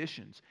harsh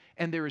conditions,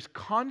 and there is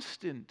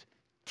constant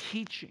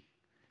teaching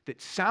that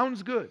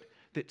sounds good,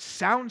 that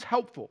sounds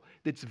helpful,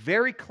 that's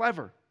very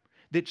clever,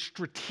 that's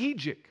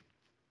strategic,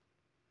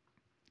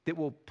 that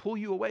will pull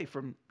you away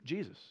from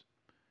Jesus,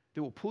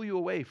 that will pull you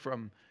away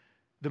from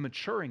the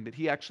maturing that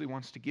He actually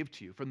wants to give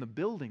to you, from the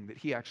building that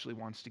He actually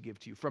wants to give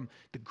to you, from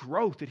the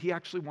growth that He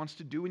actually wants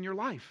to do in your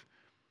life.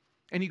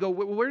 And you go,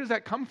 well, where does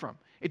that come from?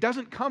 It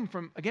doesn't come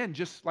from, again,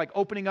 just like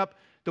opening up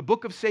the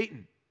book of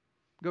Satan.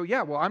 Go,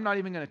 yeah, well, I'm not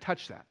even going to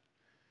touch that.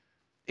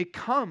 It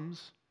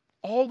comes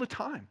all the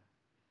time.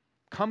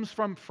 Comes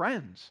from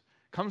friends,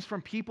 comes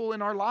from people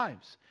in our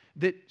lives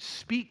that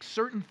speak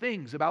certain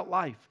things about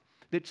life,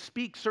 that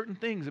speak certain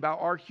things about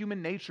our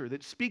human nature,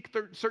 that speak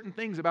certain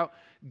things about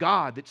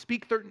God, that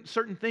speak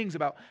certain things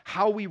about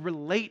how we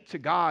relate to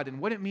God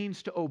and what it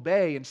means to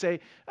obey and say,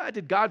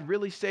 did God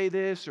really say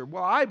this? Or,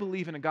 well, I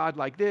believe in a God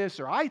like this,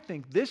 or I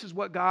think this is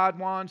what God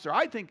wants, or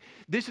I think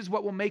this is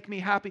what will make me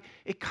happy.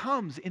 It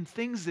comes in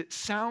things that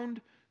sound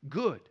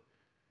good.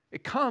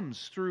 It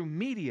comes through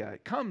media.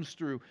 It comes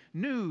through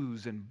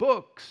news and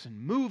books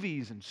and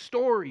movies and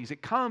stories.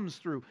 It comes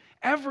through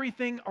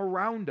everything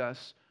around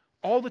us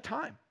all the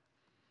time,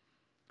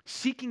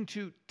 seeking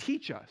to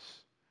teach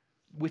us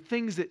with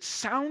things that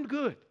sound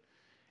good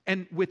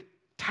and with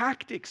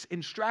tactics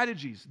and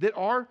strategies that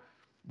are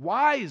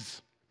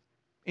wise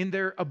in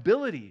their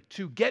ability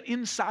to get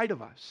inside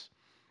of us.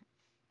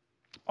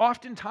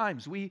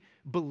 Oftentimes, we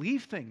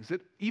believe things that,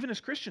 even as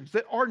Christians,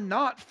 that are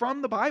not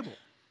from the Bible.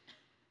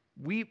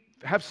 We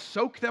have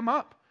soaked them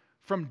up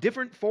from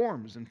different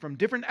forms and from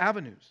different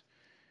avenues.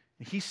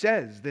 He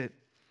says that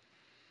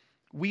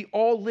we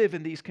all live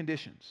in these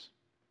conditions.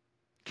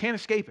 Can't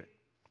escape it.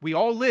 We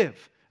all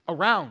live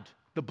around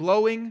the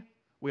blowing.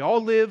 We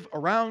all live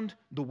around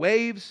the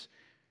waves.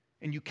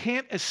 And you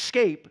can't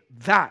escape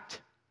that.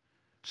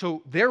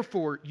 So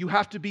therefore, you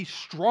have to be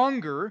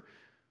stronger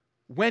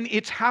when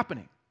it's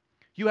happening.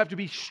 You have to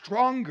be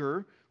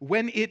stronger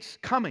when it's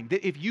coming.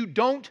 That if you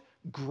don't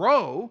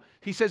grow,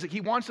 he says that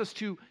he wants us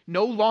to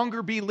no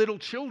longer be little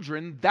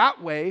children.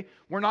 That way,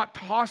 we're not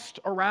tossed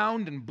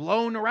around and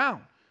blown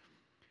around.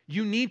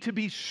 You need to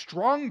be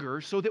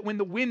stronger so that when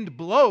the wind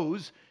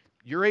blows,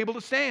 you're able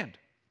to stand.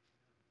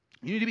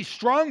 You need to be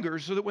stronger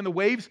so that when the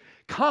waves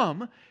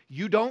come,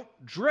 you don't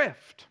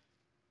drift.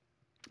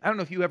 I don't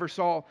know if you ever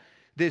saw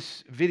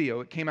this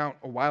video. It came out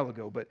a while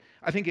ago, but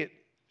I think it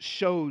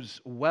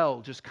shows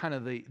well just kind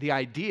of the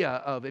idea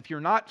of if you're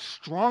not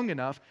strong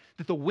enough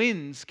that the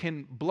winds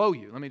can blow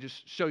you. Let me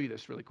just show you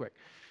this really quick.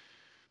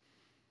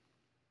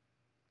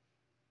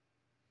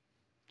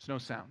 There's no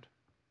sound.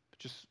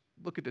 Just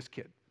look at this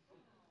kid.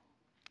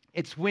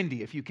 It's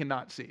windy if you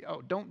cannot see.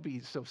 Oh, don't be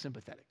so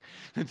sympathetic.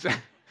 You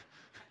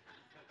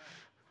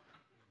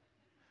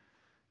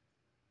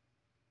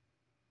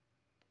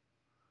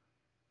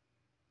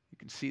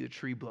can see the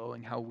tree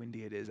blowing, how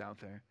windy it is out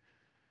there.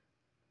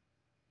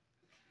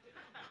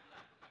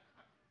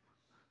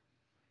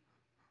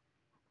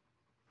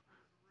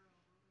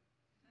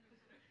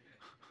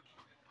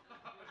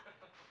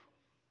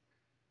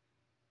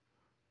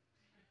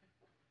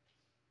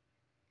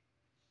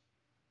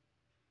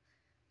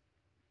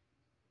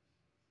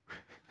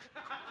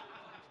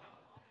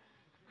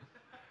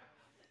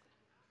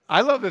 I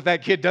love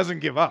that kid doesn't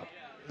give up.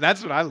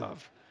 That's what I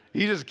love.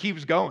 He just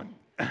keeps going.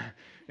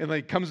 And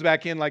like comes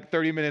back in like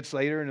 30 minutes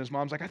later and his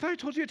mom's like, I thought I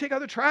told you to take out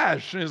the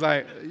trash. And he's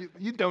like,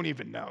 you don't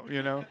even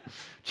know.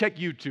 Check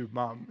YouTube,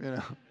 Mom,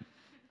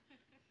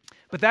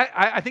 But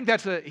I think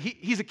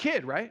he's a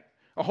kid, right?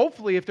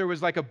 Hopefully if there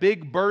was like a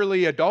big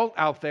burly adult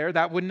out there,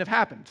 that wouldn't have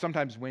happened.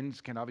 Sometimes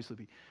winds can obviously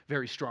be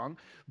very strong.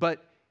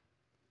 But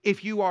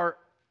if you are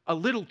a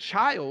little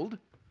child,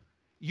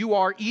 you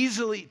are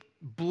easily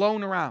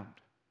blown around.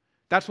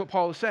 That's what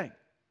Paul is saying.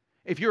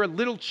 If you're a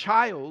little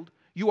child,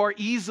 you are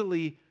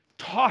easily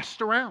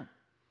tossed around.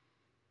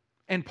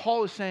 And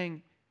Paul is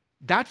saying,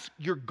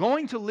 you're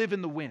going to live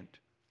in the wind.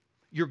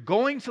 You're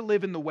going to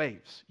live in the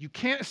waves. You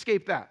can't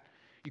escape that.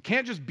 You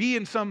can't just be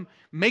in some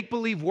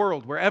make-believe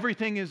world where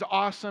everything is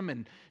awesome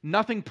and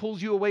nothing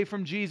pulls you away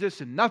from Jesus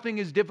and nothing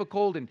is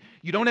difficult and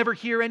you don't ever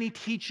hear any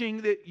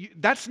teaching.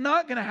 That's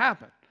not going to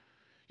happen.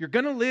 You're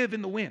going to live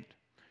in the wind.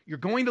 You're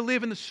going to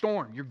live in the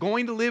storm. You're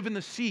going to live in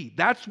the sea.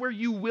 That's where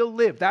you will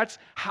live. That's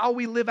how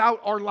we live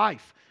out our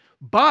life.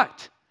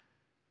 But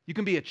you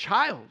can be a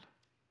child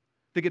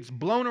that gets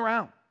blown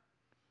around,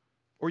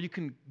 or you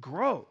can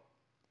grow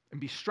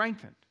and be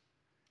strengthened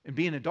and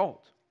be an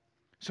adult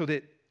so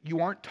that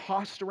you aren't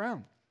tossed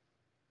around.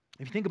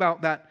 If you think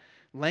about that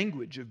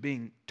language of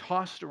being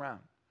tossed around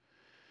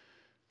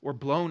or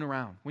blown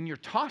around, when you're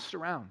tossed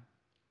around,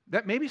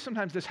 that maybe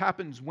sometimes this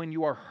happens when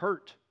you are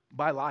hurt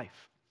by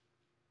life.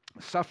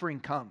 Suffering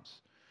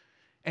comes.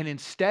 And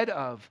instead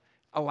of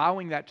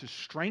allowing that to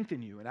strengthen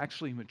you and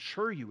actually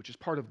mature you, which is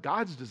part of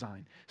God's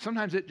design,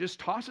 sometimes it just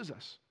tosses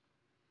us.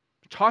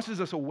 It tosses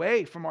us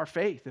away from our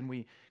faith and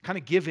we kind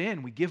of give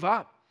in, we give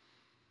up.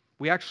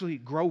 We actually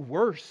grow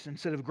worse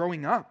instead of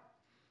growing up.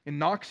 It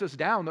knocks us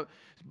down.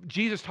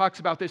 Jesus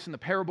talks about this in the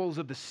parables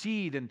of the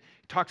seed and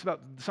talks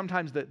about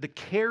sometimes the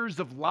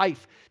cares of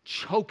life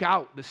choke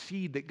out the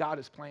seed that God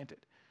has planted.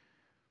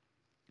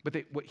 But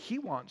what he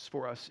wants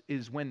for us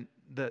is when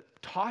the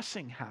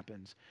tossing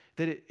happens,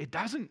 that it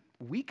doesn't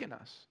weaken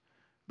us,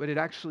 but it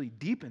actually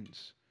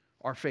deepens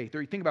our faith.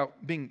 Or you think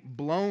about being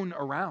blown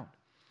around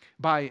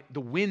by the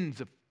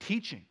winds of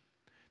teaching.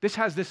 This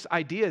has this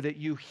idea that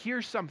you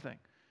hear something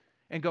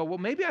and go, well,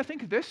 maybe I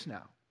think this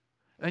now.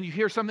 And you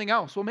hear something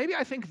else. Well, maybe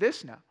I think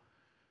this now.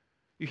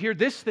 You hear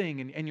this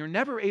thing and you're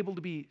never able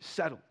to be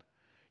settled.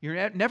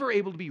 You're never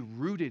able to be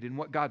rooted in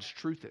what God's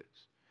truth is.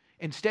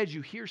 Instead,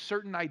 you hear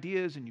certain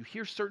ideas and you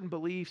hear certain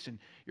beliefs and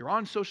you're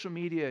on social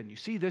media and you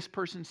see this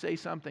person say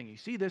something, you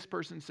see this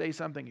person say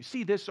something, you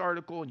see this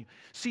article and you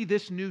see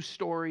this news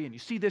story and you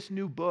see this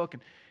new book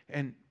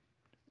and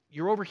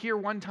you're over here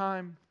one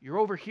time, you're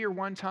over here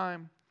one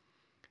time,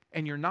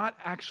 and you're not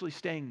actually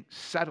staying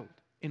settled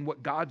in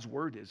what God's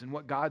word is and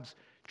what God's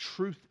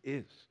truth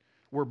is.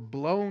 We're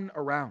blown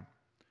around.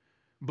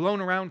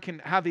 Blown around can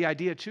have the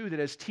idea too that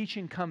as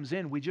teaching comes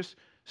in, we just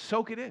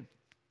soak it in.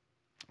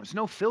 There's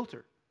no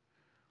filter.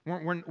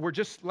 We're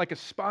just like a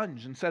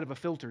sponge instead of a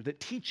filter.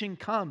 That teaching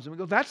comes and we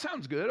go, that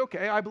sounds good.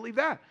 Okay, I believe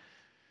that.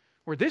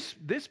 Or this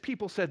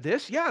people said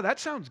this. Yeah, that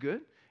sounds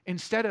good.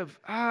 Instead of,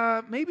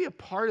 maybe a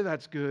part of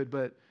that's good,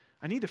 but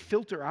I need to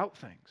filter out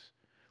things.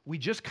 We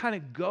just kind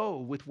of go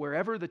with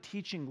wherever the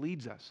teaching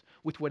leads us,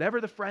 with whatever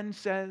the friend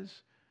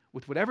says,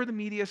 with whatever the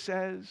media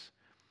says.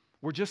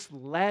 We're just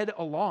led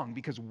along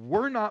because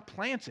we're not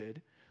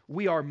planted.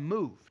 We are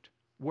moved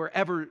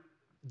wherever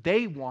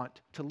they want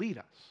to lead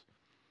us.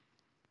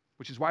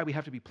 Which is why we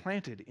have to be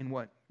planted in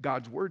what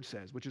God's word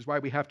says, which is why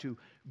we have to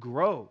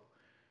grow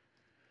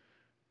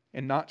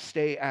and not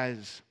stay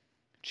as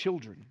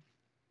children.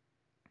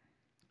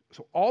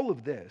 So all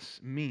of this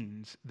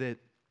means that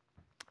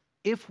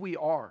if we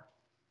are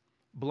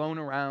blown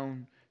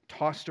around,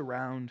 tossed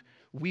around,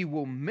 we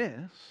will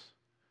miss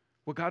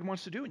what God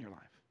wants to do in your life.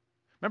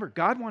 Remember,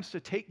 God wants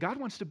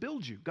to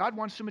build you. God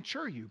wants to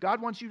mature you.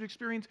 God wants you to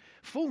experience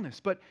fullness.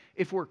 But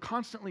if we're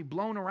constantly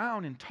blown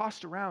around and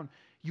tossed around,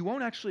 you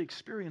won't actually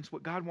experience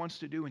what God wants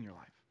to do in your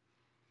life.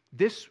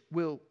 This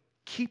will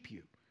keep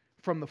you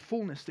from the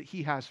fullness that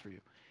He has for you.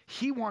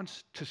 He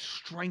wants to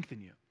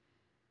strengthen you.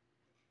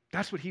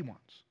 That's what He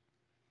wants.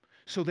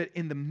 So that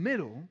in the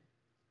middle,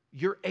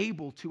 you're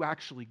able to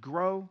actually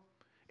grow.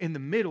 In the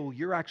middle,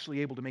 you're actually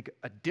able to make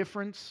a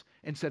difference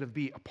instead of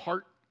be a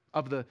part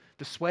of the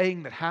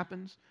swaying that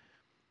happens.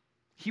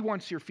 He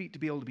wants your feet to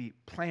be able to be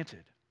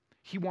planted.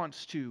 He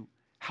wants to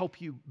help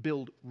you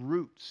build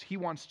roots. He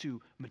wants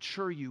to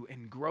mature you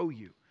and grow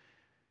you.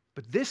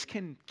 But this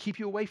can keep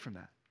you away from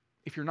that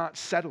if you're not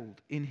settled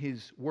in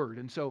His Word.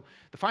 And so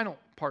the final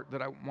part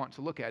that I want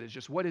to look at is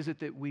just what is it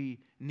that we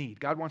need?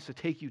 God wants to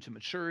take you to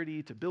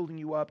maturity, to building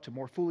you up, to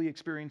more fully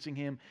experiencing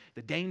Him.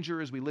 The danger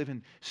is we live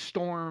in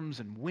storms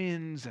and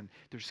winds, and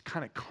there's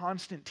kind of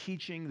constant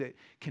teaching that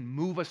can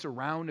move us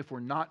around if we're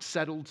not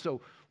settled.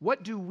 So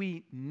what do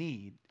we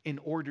need in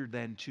order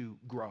then to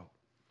grow?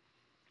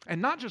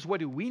 And not just what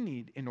do we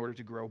need in order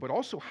to grow, but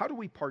also how do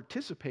we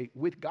participate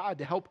with God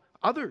to help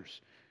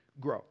others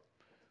grow?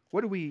 What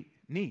do we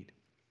need?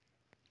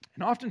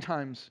 And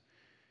oftentimes,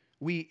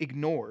 we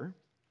ignore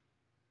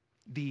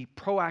the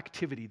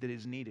proactivity that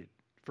is needed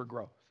for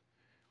growth.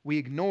 We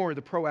ignore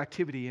the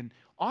proactivity and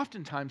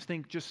oftentimes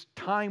think just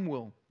time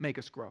will make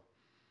us grow.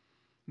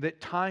 That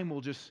time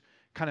will just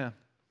kind of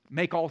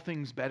make all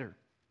things better.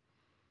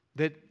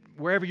 That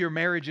wherever your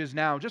marriage is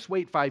now, just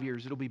wait 5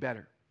 years, it'll be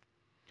better.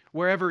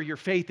 Wherever your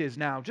faith is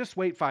now, just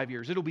wait 5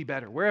 years, it'll be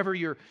better. Wherever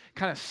your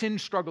kind of sin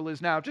struggle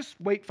is now,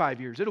 just wait 5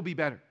 years, it'll be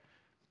better.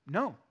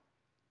 No.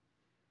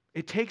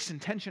 It takes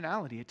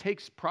intentionality. It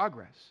takes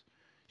progress.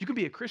 You can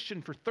be a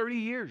Christian for 30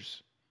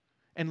 years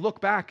and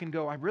look back and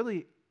go,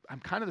 I'm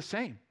kind of the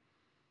same.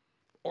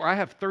 Or I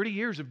have 30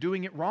 years of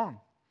doing it wrong.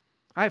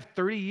 I have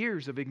 30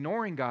 years of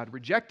ignoring God,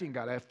 rejecting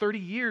God. I have 30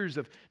 years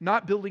of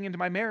not building into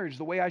my marriage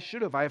the way I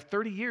should have. I have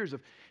 30 years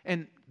of,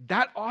 and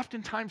that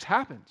oftentimes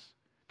happens.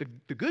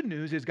 The good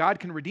news is God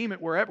can redeem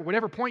it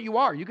whatever point you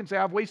are. You can say,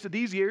 I've wasted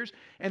these years,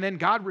 and then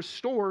God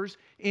restores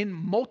in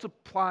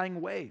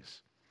multiplying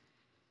ways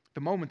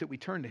the moment that we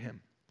turn to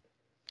Him.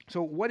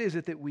 So what is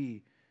it that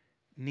we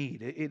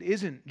need? It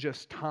isn't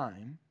just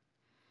time,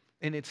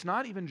 and it's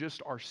not even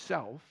just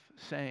ourself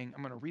saying,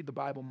 I'm going to read the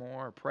Bible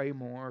more, or pray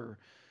more,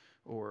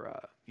 or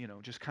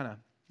just kind of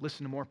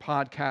listen to more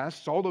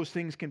podcasts. All those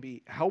things can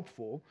be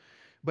helpful,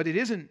 but it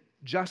isn't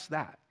just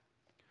that.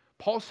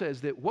 Paul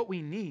says that what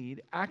we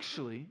need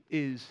actually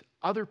is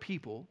other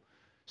people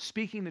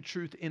speaking the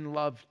truth in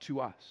love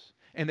to us.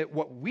 And that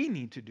what we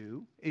need to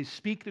do is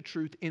speak the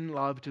truth in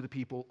love to the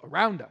people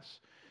around us.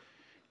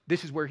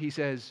 This is where he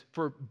says,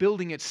 for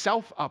building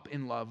itself up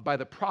in love by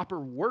the proper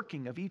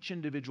working of each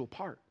individual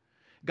part.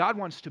 God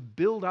wants to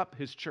build up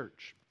His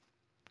church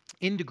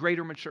into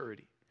greater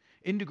maturity,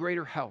 into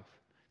greater health.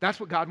 That's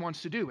what God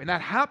wants to do. And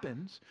that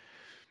happens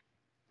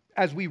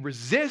as we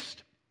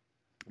resist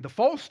the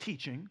false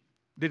teaching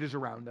that is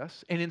around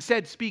us and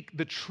instead speak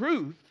the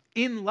truth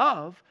in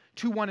love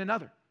to one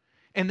another.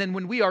 And then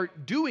when we are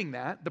doing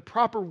that, the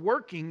proper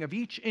working of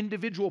each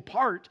individual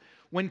part,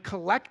 when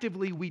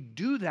collectively we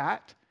do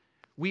that,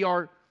 we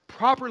are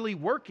properly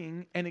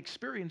working and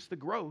experience the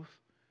growth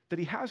that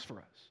He has for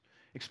us.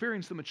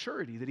 Experience the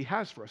maturity that He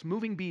has for us,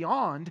 moving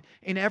beyond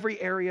in every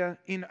area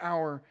in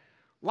our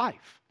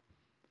life.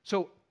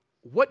 So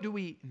what do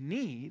we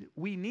need?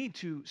 We need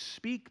to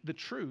speak the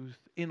truth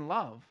in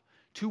love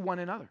to one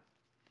another.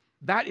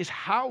 That is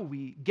how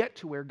we get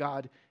to where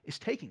God is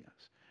taking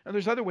us. Now,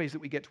 there's other ways that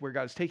we get to where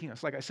God is taking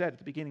us. Like I said at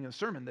the beginning of the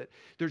sermon, that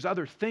there's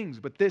other things,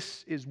 but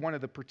this is one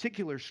of the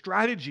particular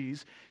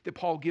strategies that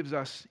Paul gives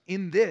us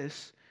in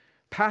this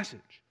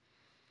passage.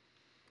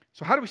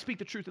 So how do we speak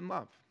the truth in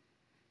love?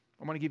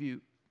 I want to give you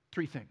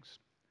 3 things.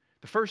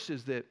 The first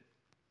is that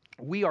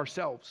we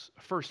ourselves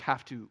first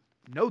have to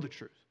know the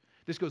truth.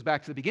 This goes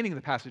back to the beginning of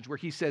the passage where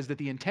he says that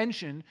the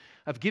intention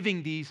of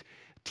giving these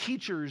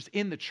teachers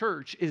in the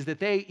church is that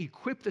they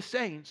equip the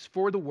saints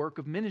for the work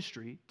of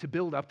ministry to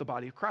build up the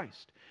body of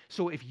Christ.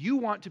 So if you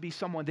want to be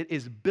someone that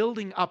is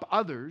building up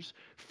others,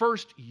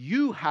 first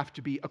you have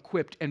to be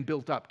equipped and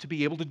built up to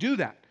be able to do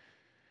that.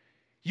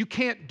 You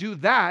can't do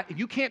that.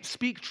 You can't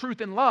speak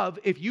truth in love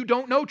if you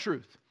don't know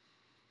truth.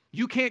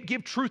 You can't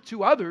give truth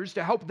to others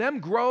to help them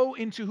grow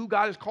into who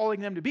God is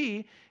calling them to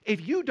be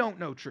if you don't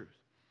know truth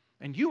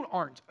and you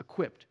aren't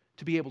equipped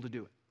to be able to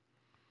do it.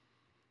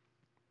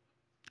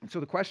 And so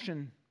the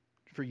question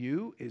for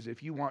you is,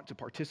 if you want to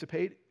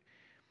participate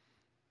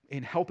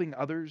in helping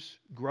others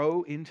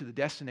grow into the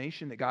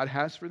destination that God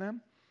has for them,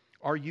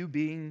 are you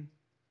being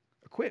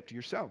equipped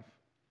yourself?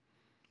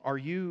 Are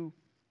you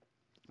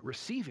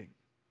receiving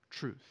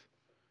truth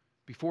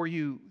before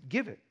you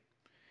give it?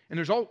 And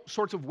there's all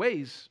sorts of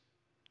ways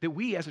that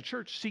we as a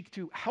church seek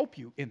to help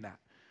you in that.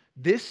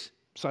 This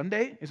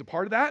Sunday is a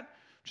part of that,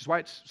 which is why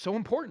it's so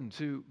important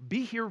to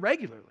be here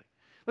regularly.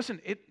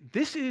 Listen,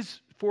 this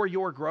is for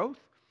your growth,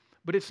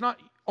 but it's not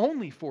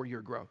only for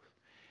your growth.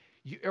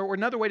 Or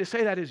another way to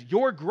say that is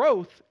your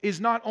growth is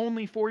not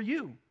only for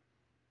you,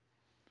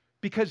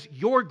 because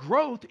your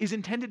growth is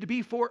intended to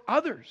be for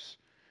others.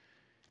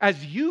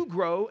 As you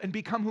grow and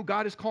become who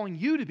God is calling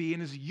you to be,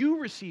 and as you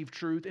receive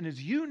truth, and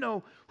as you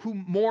know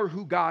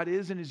who God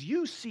is, and as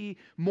you see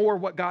more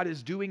what God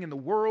is doing in the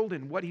world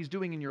and what He's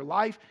doing in your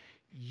life,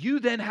 you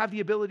then have the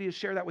ability to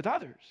share that with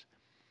others.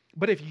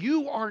 But if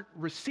you aren't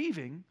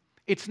receiving,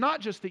 it's not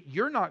just that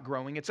you're not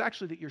growing, it's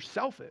actually that you're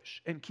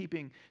selfish and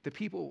keeping the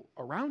people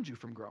around you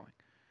from growing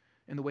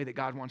in the way that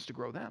God wants to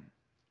grow them.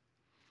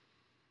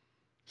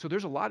 So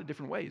there's a lot of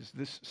different ways.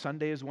 This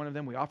Sunday is one of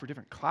them. We offer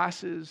different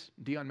classes.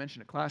 Dion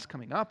mentioned a class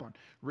coming up on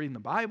reading the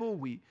Bible.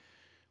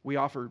 We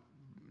offer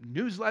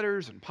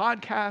newsletters and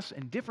podcasts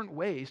and different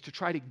ways to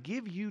try to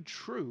give you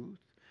truth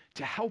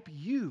to help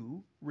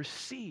you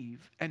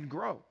receive and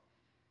grow.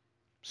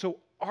 So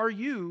are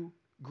you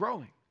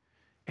growing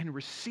and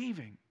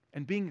receiving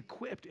and being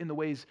equipped in the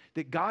ways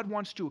that God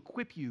wants to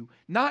equip you,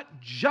 not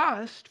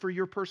just for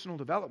your personal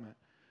development,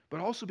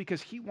 but also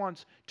because He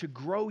wants to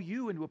grow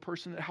you into a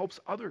person that helps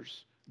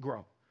others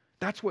grow?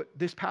 That's what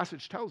this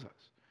passage tells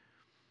us.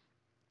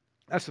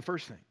 That's the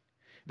first thing.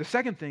 The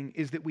second thing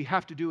is that we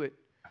have to do it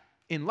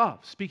in love,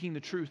 speaking the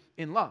truth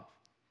in love.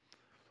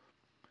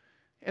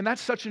 And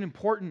that's such an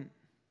important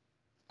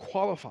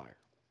qualifier,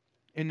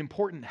 an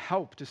important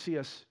help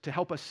to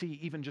help us see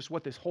even just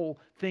what this whole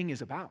thing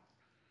is about.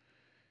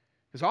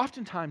 Because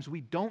oftentimes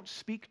we don't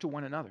speak to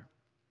one another.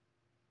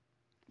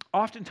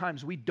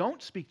 Oftentimes we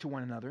don't speak to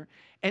one another,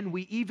 and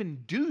we even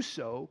do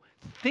so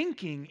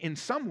thinking in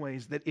some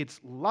ways that it's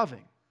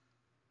loving.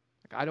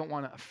 Like, I don't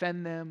want to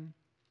offend them.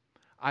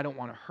 I don't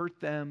want to hurt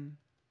them.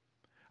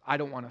 I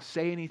don't want to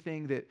say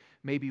anything that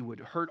maybe would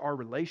hurt our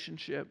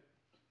relationship.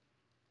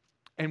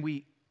 And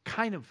we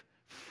kind of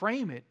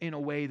frame it in a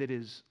way that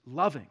is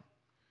loving.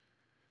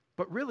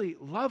 But really,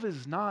 love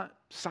is not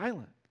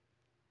silent.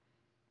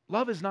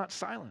 Love is not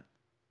silent.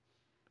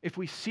 If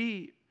we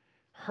see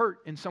hurt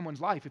in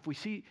someone's life, if we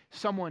see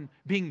someone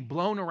being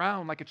blown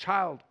around like a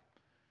child,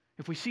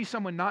 if we see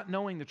someone not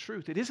knowing the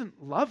truth, it isn't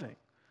loving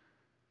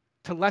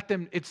to let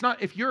them. It's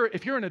not, if you're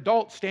an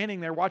adult standing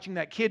there watching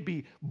that kid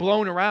be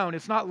blown around,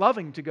 it's not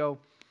loving to go,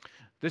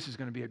 this is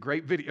going to be a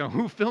great video.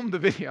 Who filmed the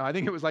video? I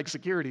think it was like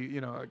security,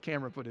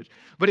 camera footage.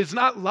 But it's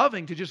not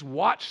loving to just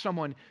watch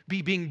someone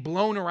being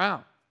blown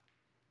around.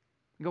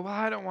 You go, well,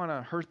 I don't want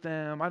to hurt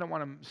them. I don't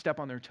want to step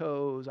on their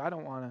toes. I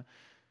don't want to.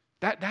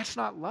 That's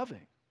not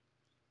loving.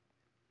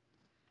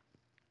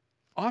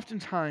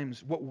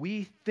 Oftentimes, what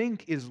we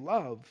think is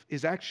love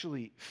is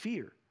actually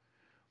fear,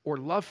 or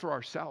love for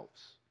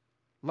ourselves,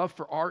 love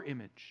for our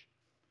image,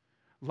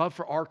 love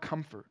for our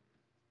comfort,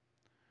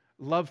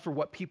 love for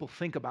what people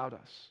think about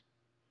us.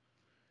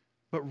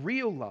 But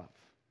real love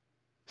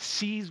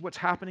sees what's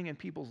happening in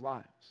people's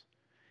lives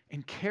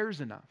and cares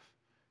enough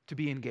to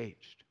be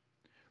engaged.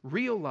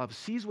 Real love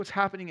sees what's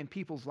happening in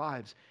people's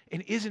lives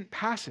and isn't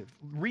passive.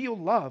 Real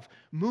love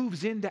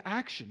moves into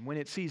action when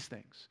it sees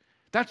things.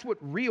 That's what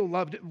real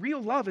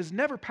love is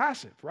never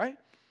passive, right?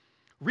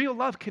 Real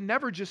love can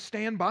never just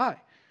stand by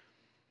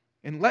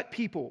and let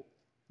people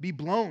be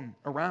blown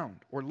around,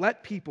 or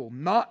let people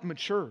not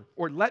mature,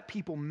 or let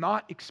people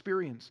not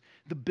experience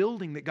the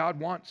building that God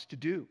wants to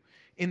do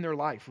in their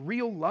life.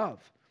 Real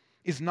love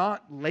is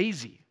not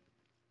lazy.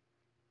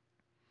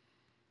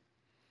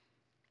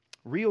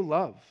 Real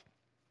love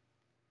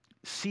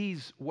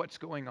sees what's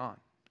going on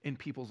in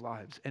people's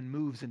lives and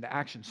moves into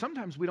action.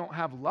 Sometimes we don't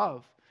have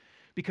love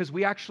because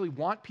we actually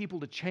want people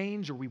to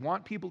change, or we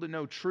want people to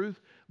know truth,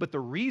 but the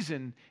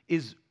reason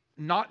is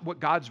not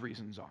what God's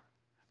reasons are.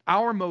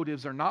 Our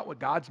motives are not what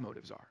God's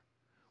motives are.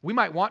 We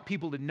might want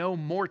people to know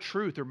more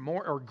truth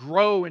or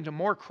grow into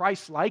more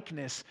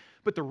Christ-likeness,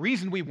 but the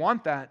reason we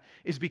want that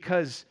is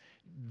because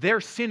their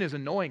sin is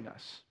annoying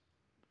us.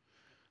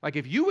 Like,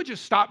 if you would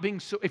just stop being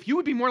if you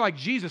would be more like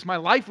Jesus, my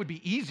life would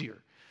be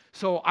easier.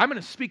 So I'm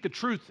going to speak the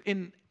truth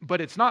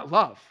but it's not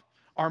love.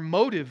 Our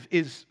motive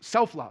is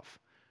self-love.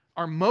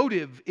 Our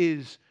motive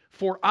is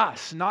for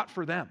us, not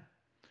for them.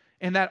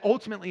 And that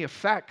ultimately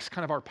affects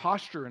kind of our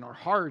posture and our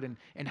heart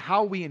and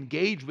how we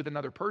engage with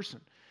another person.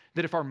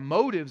 That if our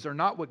motives are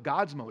not what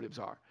God's motives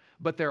are,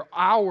 but they're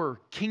our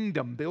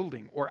kingdom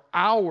building or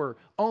our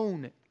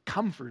own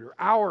comfort or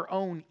our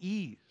own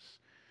ease,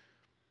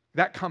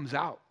 that comes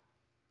out.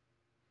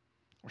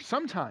 Or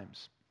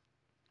sometimes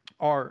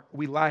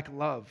we lack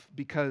love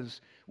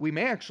because we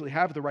may actually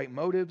have the right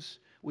motives,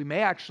 we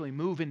may actually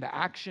move into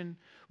action,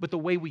 but the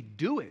way we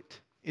do it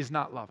is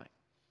not loving.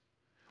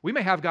 We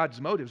may have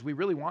God's motives. We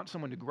really want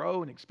someone to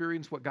grow and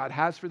experience what God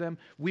has for them.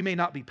 We may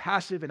not be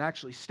passive and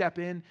actually step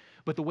in,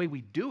 but the way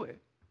we do it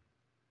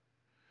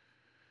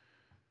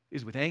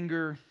is with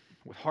anger,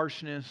 with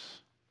harshness.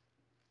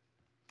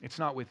 It's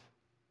not with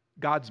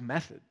God's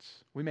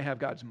methods. We may have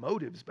God's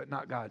motives, but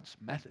not God's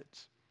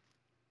methods.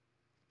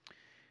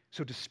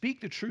 So to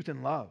speak the truth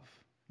in love,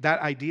 that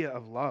idea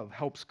of love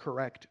helps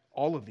correct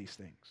all of these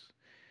things.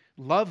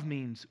 Love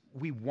means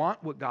we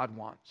want what God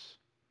wants,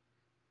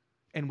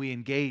 and we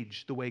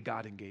engage the way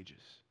God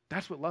engages.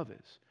 That's what love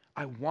is.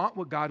 I want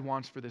what God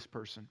wants for this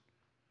person.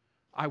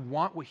 I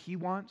want what He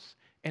wants,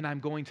 and I'm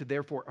going to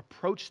therefore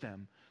approach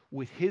them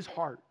with His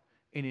heart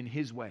and in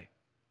His way.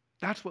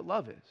 That's what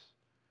love is.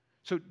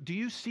 So do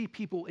you see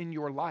people in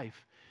your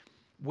life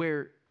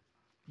where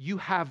you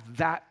have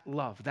that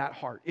love, that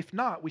heart? If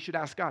not, we should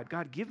ask God,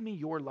 God, give me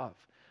your love.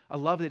 A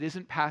love that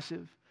isn't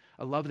passive,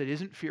 a love that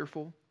isn't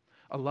fearful,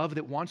 a love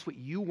that wants what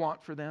you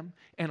want for them,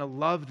 and a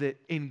love that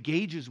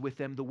engages with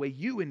them the way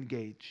you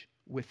engage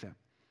with them.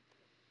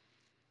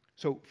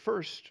 So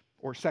first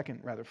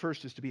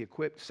is to be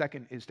equipped.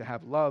 Second is to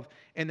have love.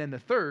 And then the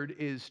third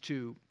is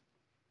to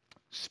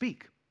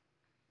speak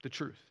the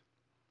truth.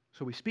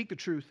 So we speak the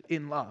truth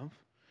in love.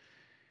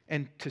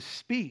 And to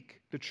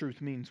speak the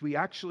truth means we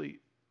actually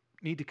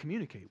need to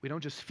communicate. We don't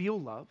just feel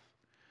love.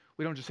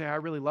 We don't just say, I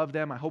really love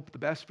them. I hope the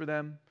best for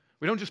them.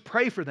 We don't just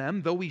pray for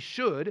them, though we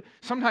should.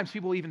 Sometimes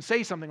people even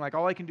say something like,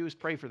 all I can do is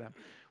pray for them.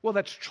 Well,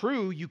 that's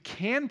true. You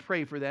can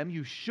pray for them.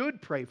 You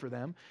should pray for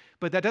them.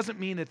 But that doesn't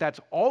mean that that's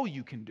all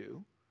you can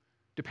do,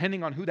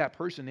 depending on who that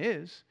person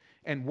is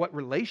and what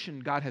relation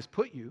God has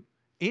put you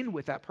in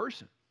with that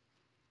person.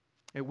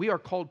 And we are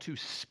called to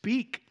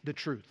speak the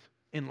truth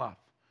in love.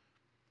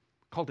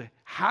 Called to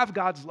have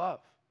God's love,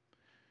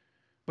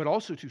 but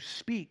also to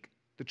speak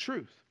the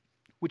truth,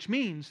 which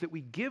means that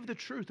we give the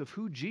truth of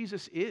who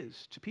Jesus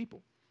is to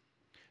people.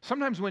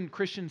 Sometimes when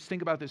Christians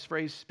think about this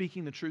phrase,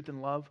 speaking the truth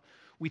in love,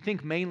 we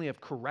think mainly of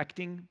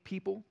correcting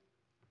people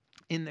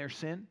in their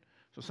sin.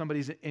 So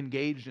somebody's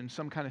engaged in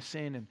some kind of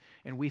sin,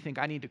 and we think,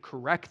 I need to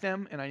correct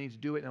them, and I need to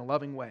do it in a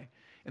loving way.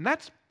 And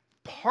that's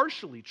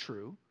partially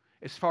true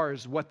as far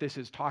as what this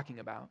is talking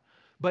about,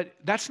 but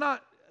that's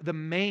not the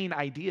main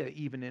idea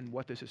even in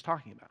what this is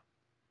talking about.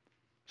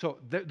 So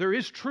there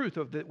is truth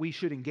of that we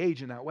should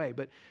engage in that way,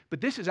 but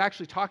this is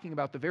actually talking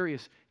about the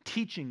various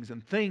teachings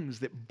and things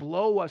that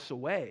blow us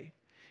away,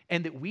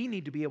 and that we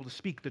need to be able to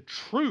speak the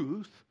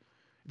truth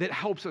that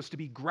helps us to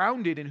be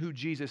grounded in who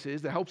Jesus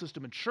is, that helps us to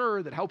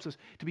mature, that helps us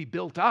to be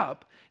built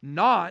up,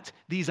 not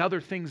these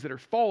other things that are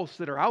false,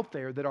 that are out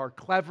there, that are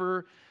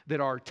clever, that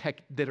are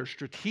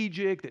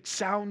strategic, that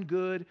sound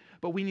good,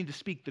 but we need to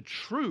speak the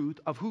truth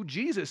of who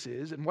Jesus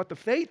is and what the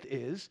faith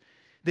is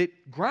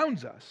that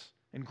grounds us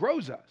and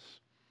grows us.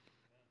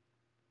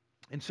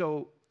 And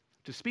so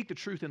to speak the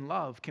truth in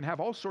love can have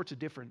all sorts of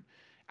different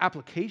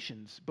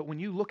applications, but when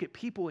you look at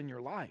people in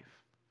your life,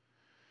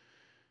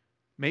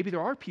 maybe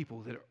there are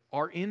people that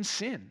are in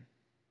sin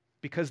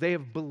because they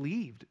have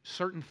believed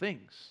certain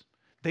things.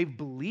 They've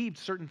believed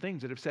certain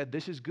things that have said,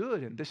 this is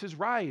good, and this is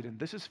right, and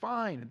this is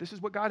fine, and this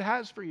is what God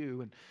has for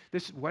you, and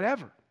this,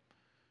 whatever.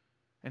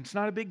 And it's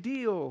not a big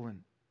deal.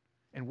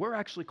 And we're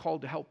actually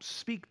called to help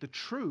speak the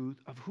truth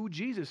of who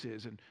Jesus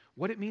is and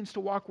what it means to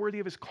walk worthy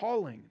of His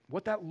calling,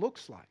 what that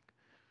looks like.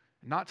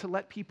 Not to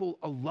let people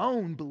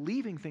alone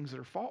believing things that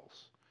are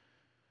false.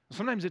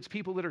 Sometimes it's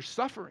people that are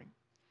suffering.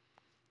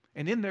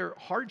 And in their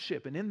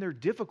hardship and in their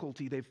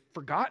difficulty, they've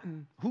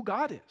forgotten who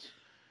God is.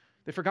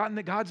 They've forgotten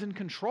that God's in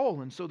control,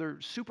 and so they're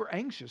super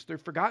anxious.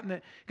 They've forgotten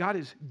that God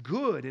is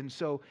good, and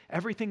so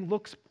everything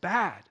looks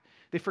bad.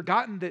 They've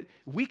forgotten that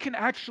we can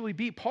actually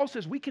be, Paul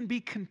says, we can be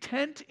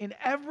content in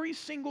every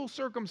single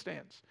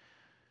circumstance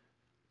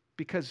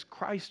because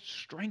Christ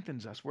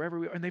strengthens us wherever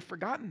we are. And they've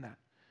forgotten that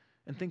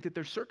and think that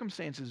their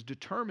circumstances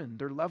determine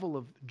their level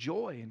of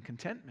joy and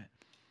contentment.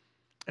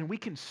 And we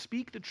can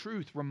speak the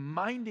truth,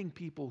 reminding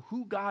people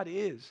who God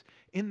is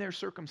in their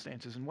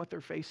circumstances and what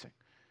they're facing.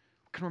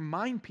 We can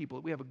remind people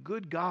that we have a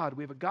good God.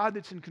 We have a God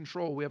that's in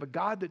control. We have a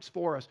God that's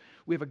for us.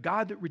 We have a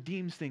God that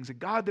redeems things, a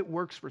God that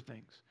works for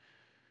things.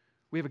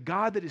 We have a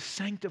God that is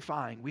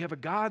sanctifying. We have a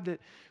God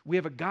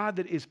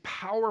that is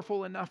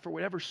powerful enough for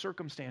whatever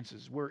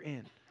circumstances we're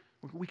in.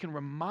 We can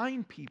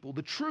remind people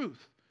the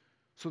truth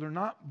so they're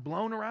not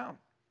blown around.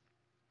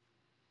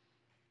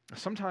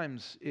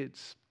 Sometimes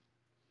it's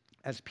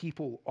as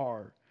people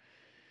are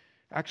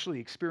actually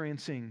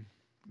experiencing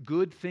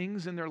good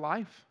things in their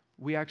life,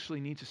 we actually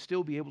need to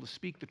still be able to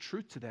speak the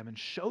truth to them and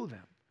show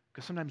them,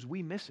 because sometimes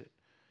we miss it.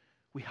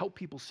 We help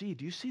people see,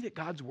 do you see that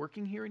God's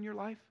working here in your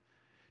life?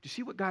 Do you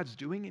see what God's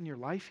doing in your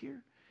life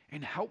here?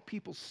 And help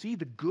people see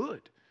the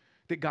good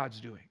that God's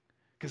doing.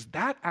 Because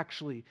that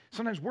actually,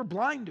 sometimes we're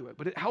blind to it,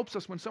 but it helps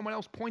us when someone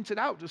else points it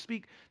out to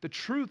speak the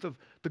truth of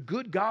the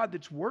good God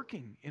that's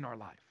working in our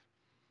life.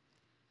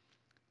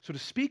 So to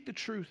speak the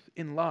truth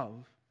in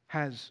love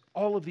has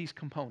all of these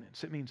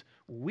components. It means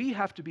we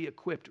have to be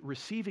equipped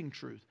receiving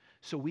truth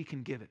so we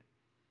can give it.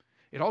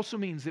 It also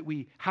means that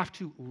we have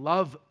to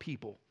love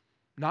people,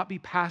 not be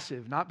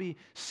passive, not be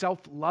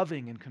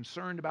self-loving and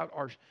concerned about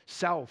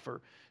ourself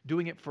or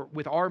doing it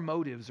with our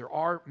motives or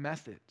our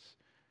methods.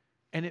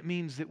 And it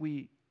means that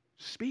we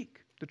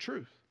speak the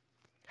truth,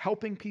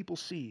 helping people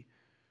see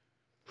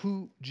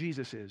who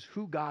Jesus is,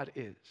 who God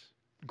is,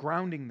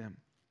 grounding them,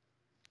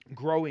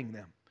 growing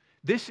them.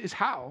 This is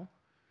how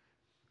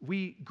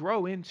we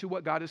grow into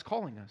what God is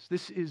calling us.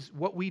 This is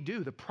what we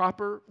do. The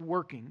proper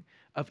working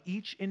of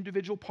each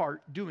individual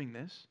part doing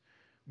this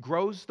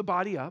grows the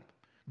body up,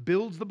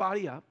 builds the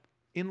body up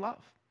in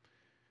love.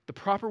 The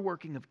proper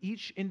working of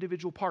each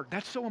individual part.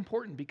 That's so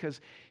important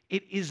because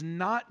it is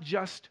not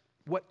just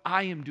what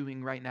I am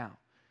doing right now.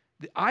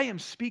 I am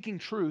speaking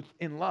truth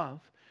in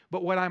love,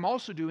 but what I'm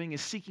also doing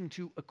is seeking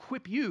to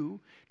equip you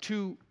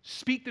to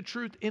speak the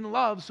truth in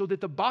love so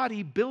that the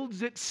body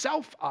builds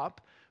itself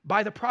up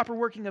by the proper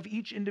working of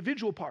each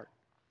individual part.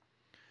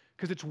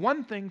 Because it's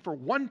one thing for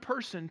one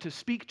person to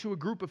speak to a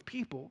group of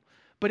people,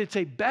 but it's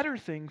a better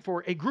thing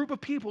for a group of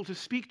people to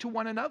speak to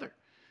one another.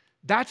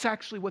 That's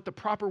actually what the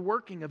proper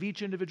working of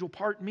each individual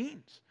part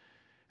means.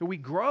 And we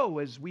grow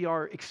as we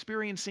are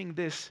experiencing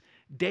this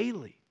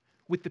daily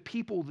with the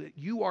people that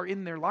you are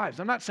in their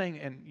lives. I'm not saying,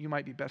 and you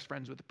might be best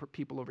friends with the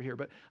people over here,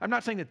 but I'm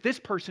not saying that this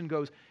person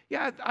goes,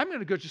 yeah, I'm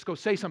going to just go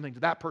say something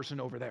to that person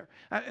over there.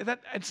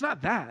 It's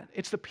not that.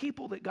 It's the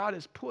people that God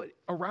has put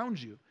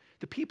around you,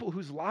 the people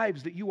whose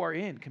lives that you are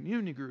in,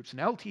 community groups and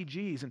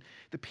LTGs, and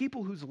the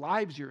people whose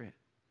lives you're in,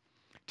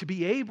 to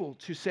be able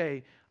to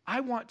say, I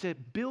want to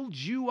build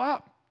you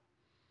up.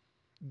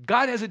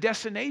 God has a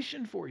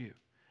destination for you.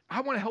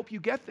 I want to help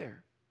you get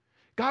there.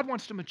 God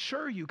wants to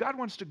mature you. God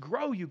wants to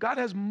grow you. God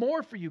has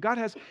more for you. God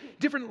has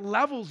different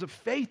levels of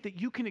faith that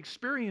you can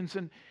experience,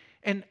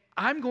 and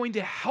I'm going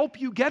to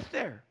help you get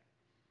there.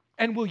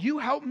 And will you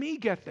help me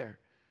get there?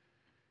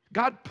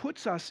 God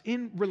puts us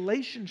in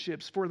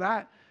relationships for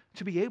that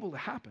to be able to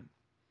happen.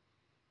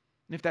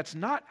 And if that's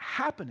not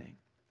happening,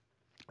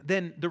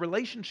 then the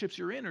relationships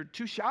you're in are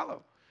too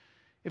shallow.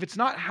 If it's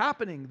not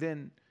happening,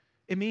 then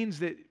it means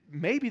that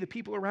maybe the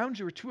people around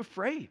you are too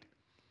afraid,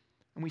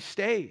 and we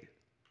stay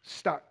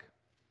stuck.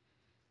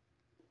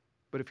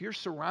 But if you're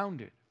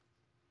surrounded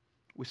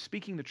with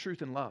speaking the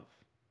truth in love,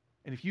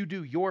 and if you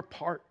do your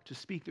part to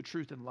speak the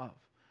truth in love,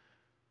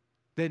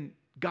 then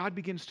God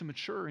begins to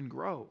mature and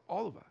grow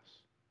all of us.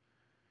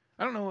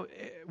 I don't know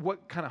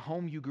what kind of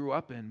home you grew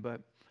up in,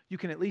 but you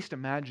can at least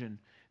imagine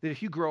that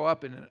if you grow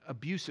up in an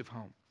abusive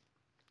home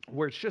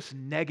where it's just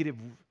negative,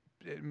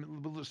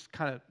 just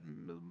kind of,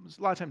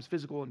 a lot of times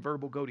physical and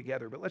verbal go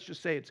together, but let's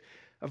just say it's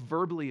a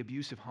verbally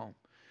abusive home,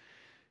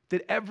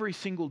 that every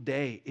single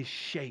day is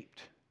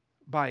shaped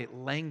by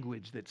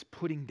language that's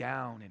putting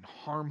down and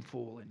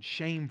harmful and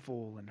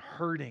shameful and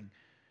hurting.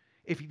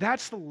 If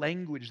that's the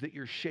language that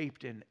you're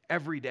shaped in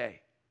every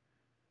day,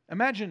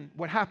 imagine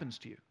what happens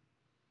to you.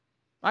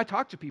 I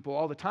talk to people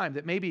all the time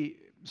that maybe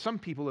some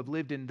people have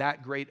lived in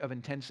that great of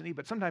intensity,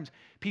 but sometimes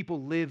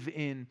people live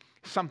in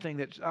something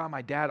that,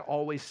 my dad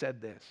always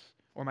said this,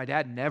 or my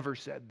dad never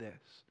said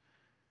this.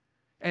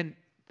 And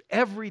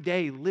every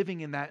day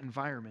living in that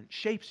environment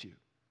shapes you,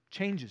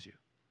 changes you,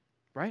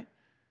 right?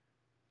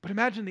 But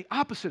imagine the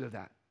opposite of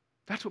that.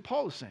 That's what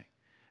Paul is saying.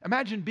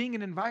 Imagine being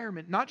in an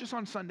environment, not just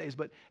on Sundays,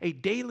 but a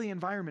daily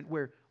environment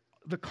where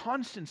the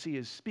constancy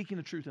is speaking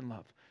the truth in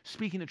love,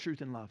 speaking the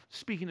truth in love,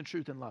 speaking the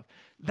truth in love.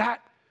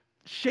 That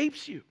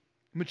shapes you,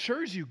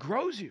 matures you,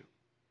 grows you.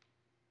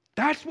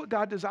 That's what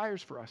God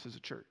desires for us as a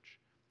church.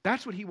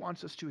 That's what He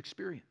wants us to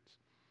experience.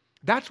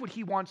 That's what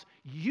He wants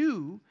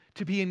you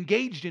to be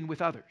engaged in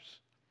with others.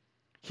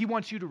 He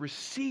wants you to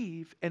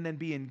receive and then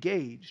be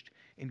engaged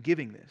in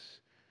giving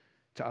this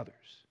to others.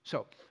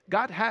 So,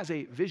 God has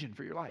a vision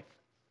for your life.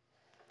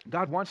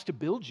 God wants to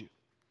build you.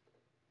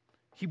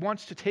 He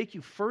wants to take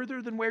you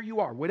further than where you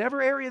are,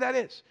 whatever area that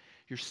is.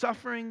 Your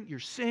suffering, your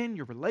sin,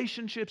 your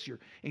relationships, your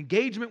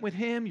engagement with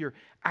Him, your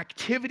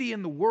activity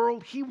in the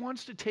world. He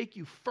wants to take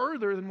you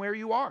further than where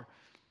you are.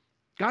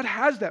 God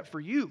has that for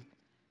you.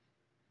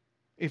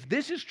 If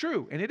this is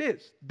true, and it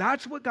is,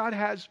 that's what God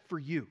has for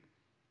you.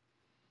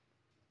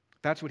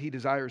 That's what He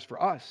desires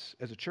for us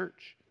as a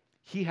church.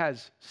 He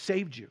has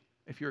saved you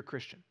if you're a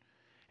Christian.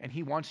 And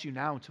He wants you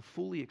now to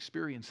fully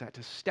experience that,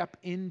 to step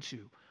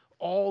into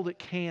all that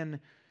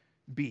can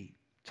be,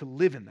 to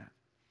live in that.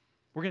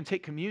 We're going to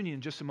take communion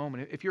in just a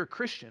moment. If you're a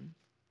Christian,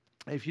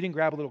 if you didn't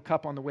grab a little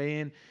cup on the way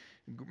in,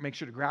 make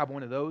sure to grab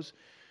one of those.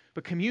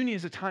 But communion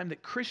is a time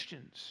that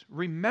Christians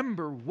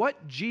remember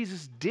what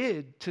Jesus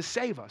did to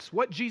save us,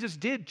 what Jesus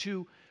did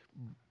to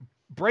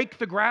break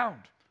the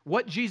ground,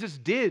 what Jesus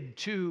did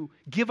to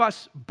give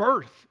us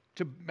birth,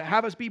 to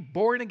have us be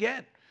born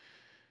again.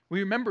 We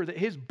remember that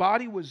His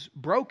body was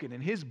broken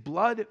and His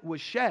blood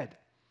was shed.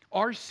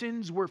 Our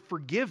sins were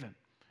forgiven.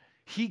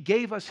 He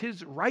gave us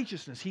His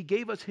righteousness. He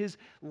gave us His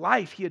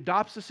life. He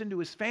adopts us into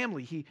His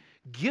family. He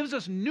gives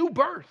us new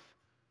birth.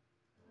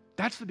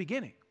 That's the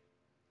beginning.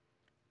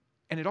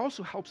 And it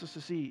also helps us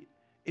to see,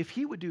 if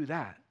He would do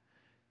that,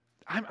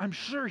 I'm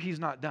sure He's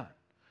not done.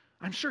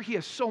 I'm sure He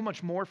has so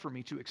much more for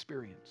me to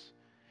experience.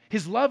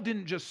 His love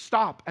didn't just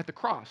stop at the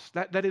cross.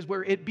 That is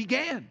where it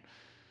began.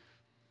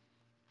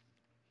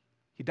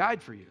 He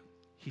died for you.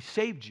 He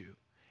saved you.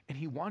 And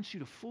He wants you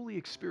to fully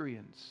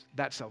experience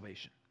that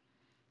salvation.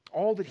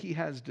 All that He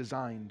has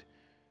designed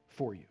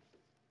for you.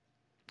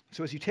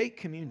 So as you take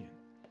communion,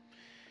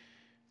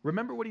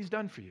 remember what He's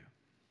done for you.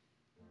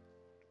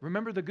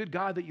 Remember the good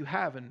God that you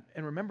have, and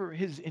remember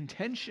his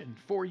intention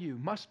for you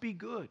must be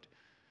good.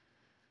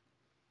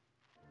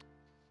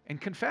 And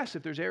confess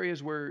if there's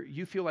areas where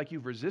you feel like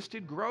you've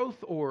resisted growth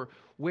or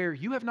where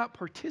you have not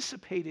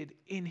participated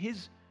in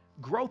his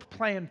growth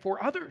plan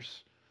for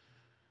others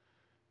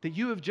that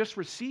you have just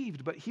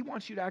received, but he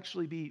wants you to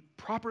actually be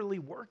properly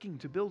working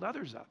to build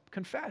others up.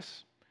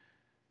 Confess.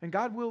 And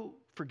God will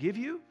forgive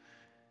you,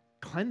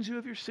 cleanse you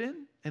of your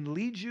sin, and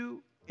lead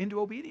you into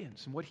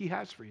obedience and what he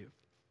has for you.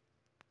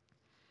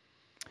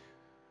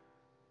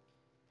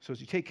 So as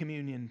you take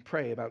communion,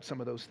 pray about some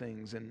of those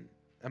things and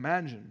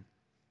imagine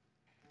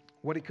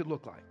what it could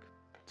look like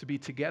to be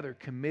together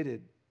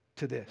committed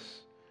to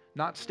this,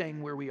 not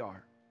staying where we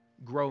are,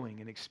 growing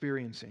and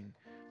experiencing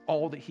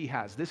all that he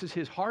has. This is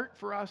his heart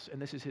for us,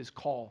 and this is his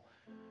call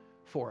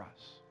for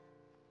us.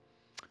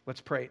 Let's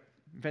pray.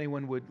 If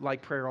anyone would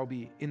like prayer, I'll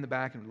be in the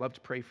back and would love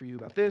to pray for you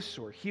about this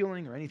or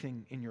healing or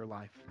anything in your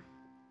life.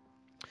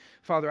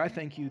 Father, I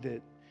thank you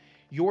that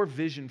your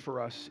vision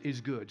for us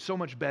is good, so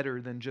much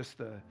better than just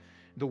the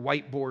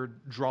whiteboard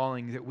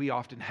drawing that we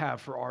often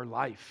have for our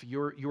life.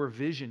 Your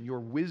vision, your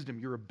wisdom,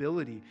 your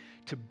ability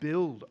to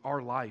build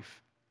our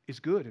life is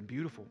good and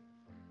beautiful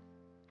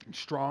and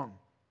strong.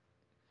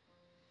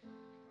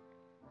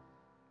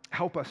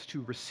 Help us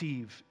to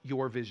receive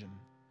your vision,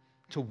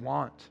 to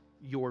want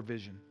your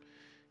vision,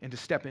 and to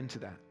step into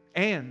that,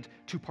 and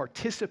to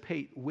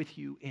participate with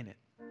you in it.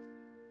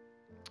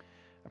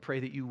 I pray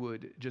that you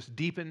would just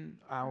deepen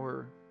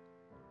our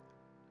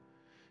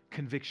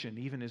conviction,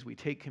 even as we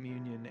take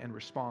communion and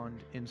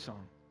respond in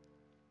song.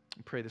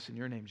 I pray this in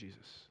your name,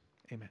 Jesus.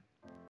 Amen.